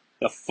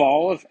 The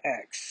fall of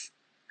X.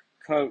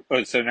 So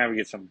now we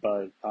get some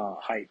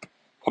hype.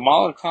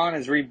 Kamala Khan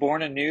is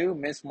reborn anew.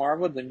 Miss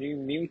Marvel, the new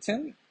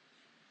mutant.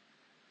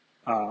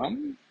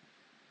 So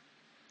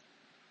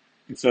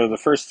the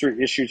first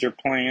 3 issues are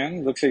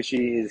planned. Looks like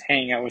she is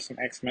hanging out with some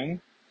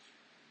X-Men.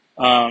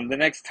 The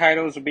next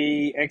titles will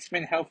be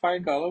X-Men Hellfire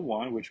Gala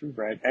 1, which we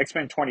read.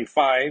 X-Men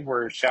 25,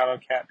 where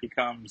Shadowcat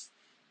becomes...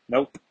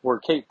 Nope. Where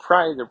Kate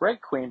Pryde, the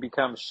Red Queen,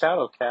 becomes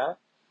Shadowcat.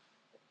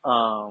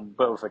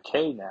 But with a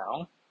K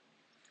now.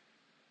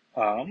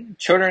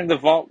 Children of the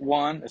Vault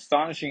 1,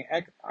 Astonishing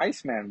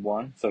Iceman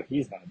 1, so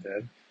he's not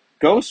dead.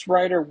 Ghost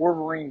Rider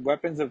Wolverine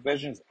Weapons of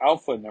Visions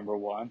Alpha number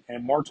 1,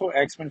 Immortal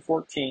X-Men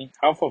 14,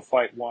 Alpha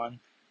Flight 1,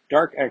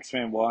 Dark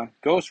X-Men 1,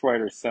 Ghost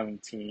Rider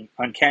 17,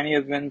 Uncanny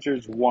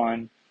Avengers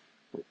 1,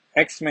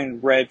 X-Men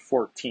Red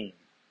 14.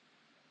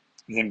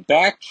 And then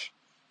back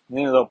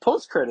in the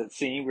post-credit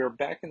scene, we were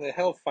back in the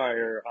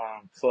Hellfire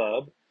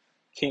Club.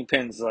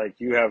 Kingpin's like,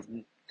 you have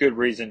good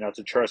reason not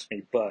to trust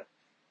me, but...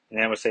 And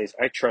Emma says,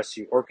 I trust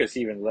you. Orcus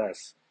even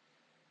less.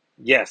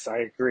 Yes, I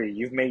agree.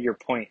 You've made your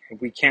point.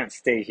 We can't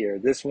stay here.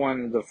 This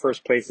one of the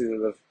first places of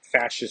the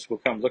fascists will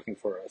come looking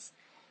for us.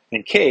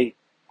 And Kate,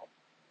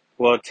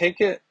 well, take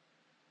it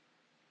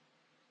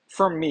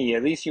from me.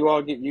 At least you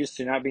all get used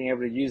to not being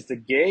able to use the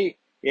gate.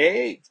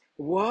 Gate?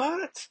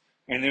 What?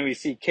 And then we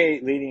see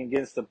Kate leading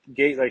against the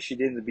gate like she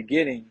did in the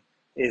beginning,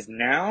 is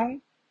now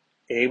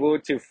able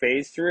to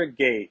phase through a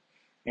gate.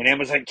 And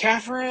Emma's like,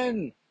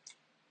 Catherine!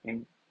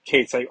 And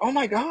Kate's like, oh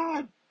my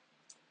God!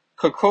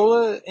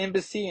 Coca-Cola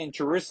Embassy in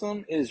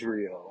Jerusalem,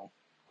 Israel,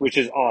 which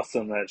is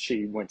awesome that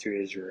she went to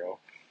Israel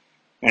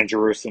and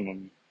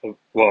Jerusalem.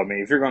 Well, I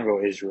mean, if you're going to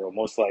go to Israel,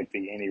 most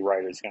likely any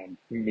writer is going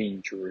to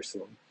mean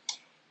Jerusalem,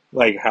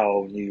 like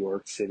how New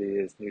York City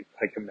is,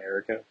 like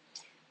America.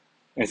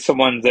 And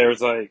someone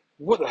there's like,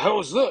 what the hell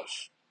is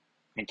this?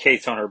 And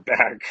Kate's on her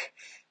back,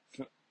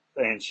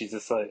 and she's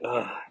just like,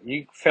 ugh,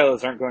 you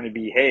fellas aren't going to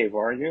behave,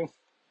 are you?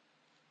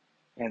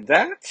 And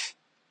that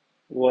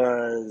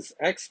was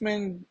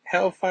X-Men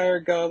Hellfire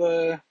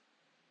Gala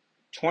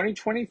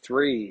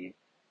 2023.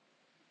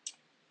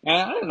 And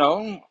I don't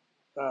know,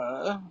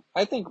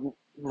 I think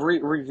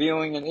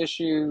reviewing an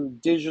issue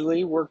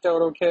digitally worked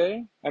out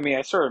okay. I mean,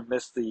 I sort of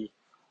missed the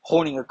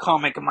holding a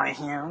comic in my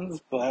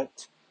hands,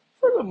 but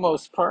for the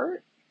most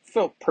part,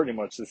 felt pretty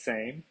much the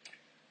same.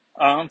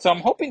 So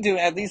I'm hoping to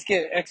at least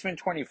get X-Men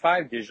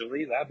 25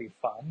 digitally. That'd be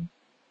fun.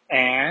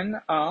 And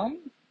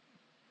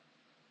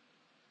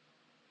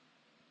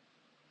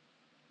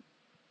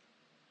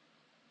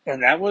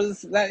and that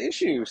was that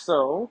issue.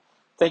 So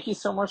thank you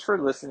so much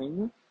for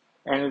listening.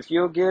 And if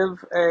you'll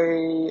give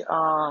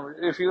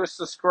if you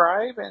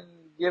subscribe and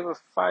give a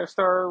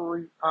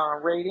 5-star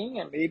rating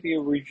and maybe a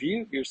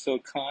review, if you're so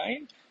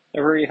kind,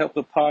 that really help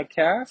the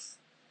podcast.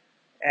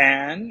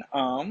 And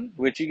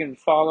which you can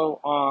follow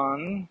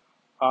on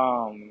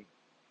um,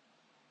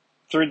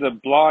 through the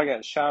blog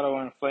at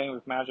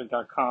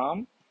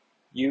shadowandflamewithmagic.com.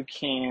 You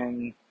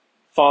can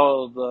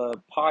follow the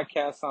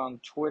podcast on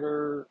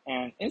Twitter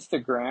and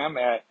Instagram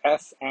at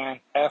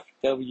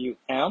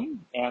SNFWM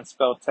and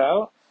spelled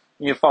out.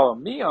 You can follow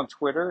me on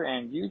Twitter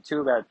and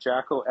YouTube at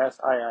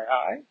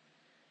JackoSIII.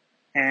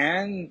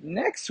 And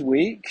next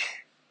week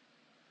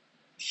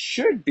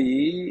should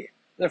be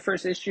the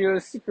first issue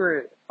of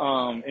Secret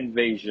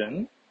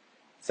Invasion.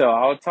 So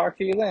I'll talk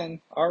to you then.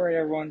 All right,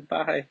 everyone.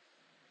 Bye.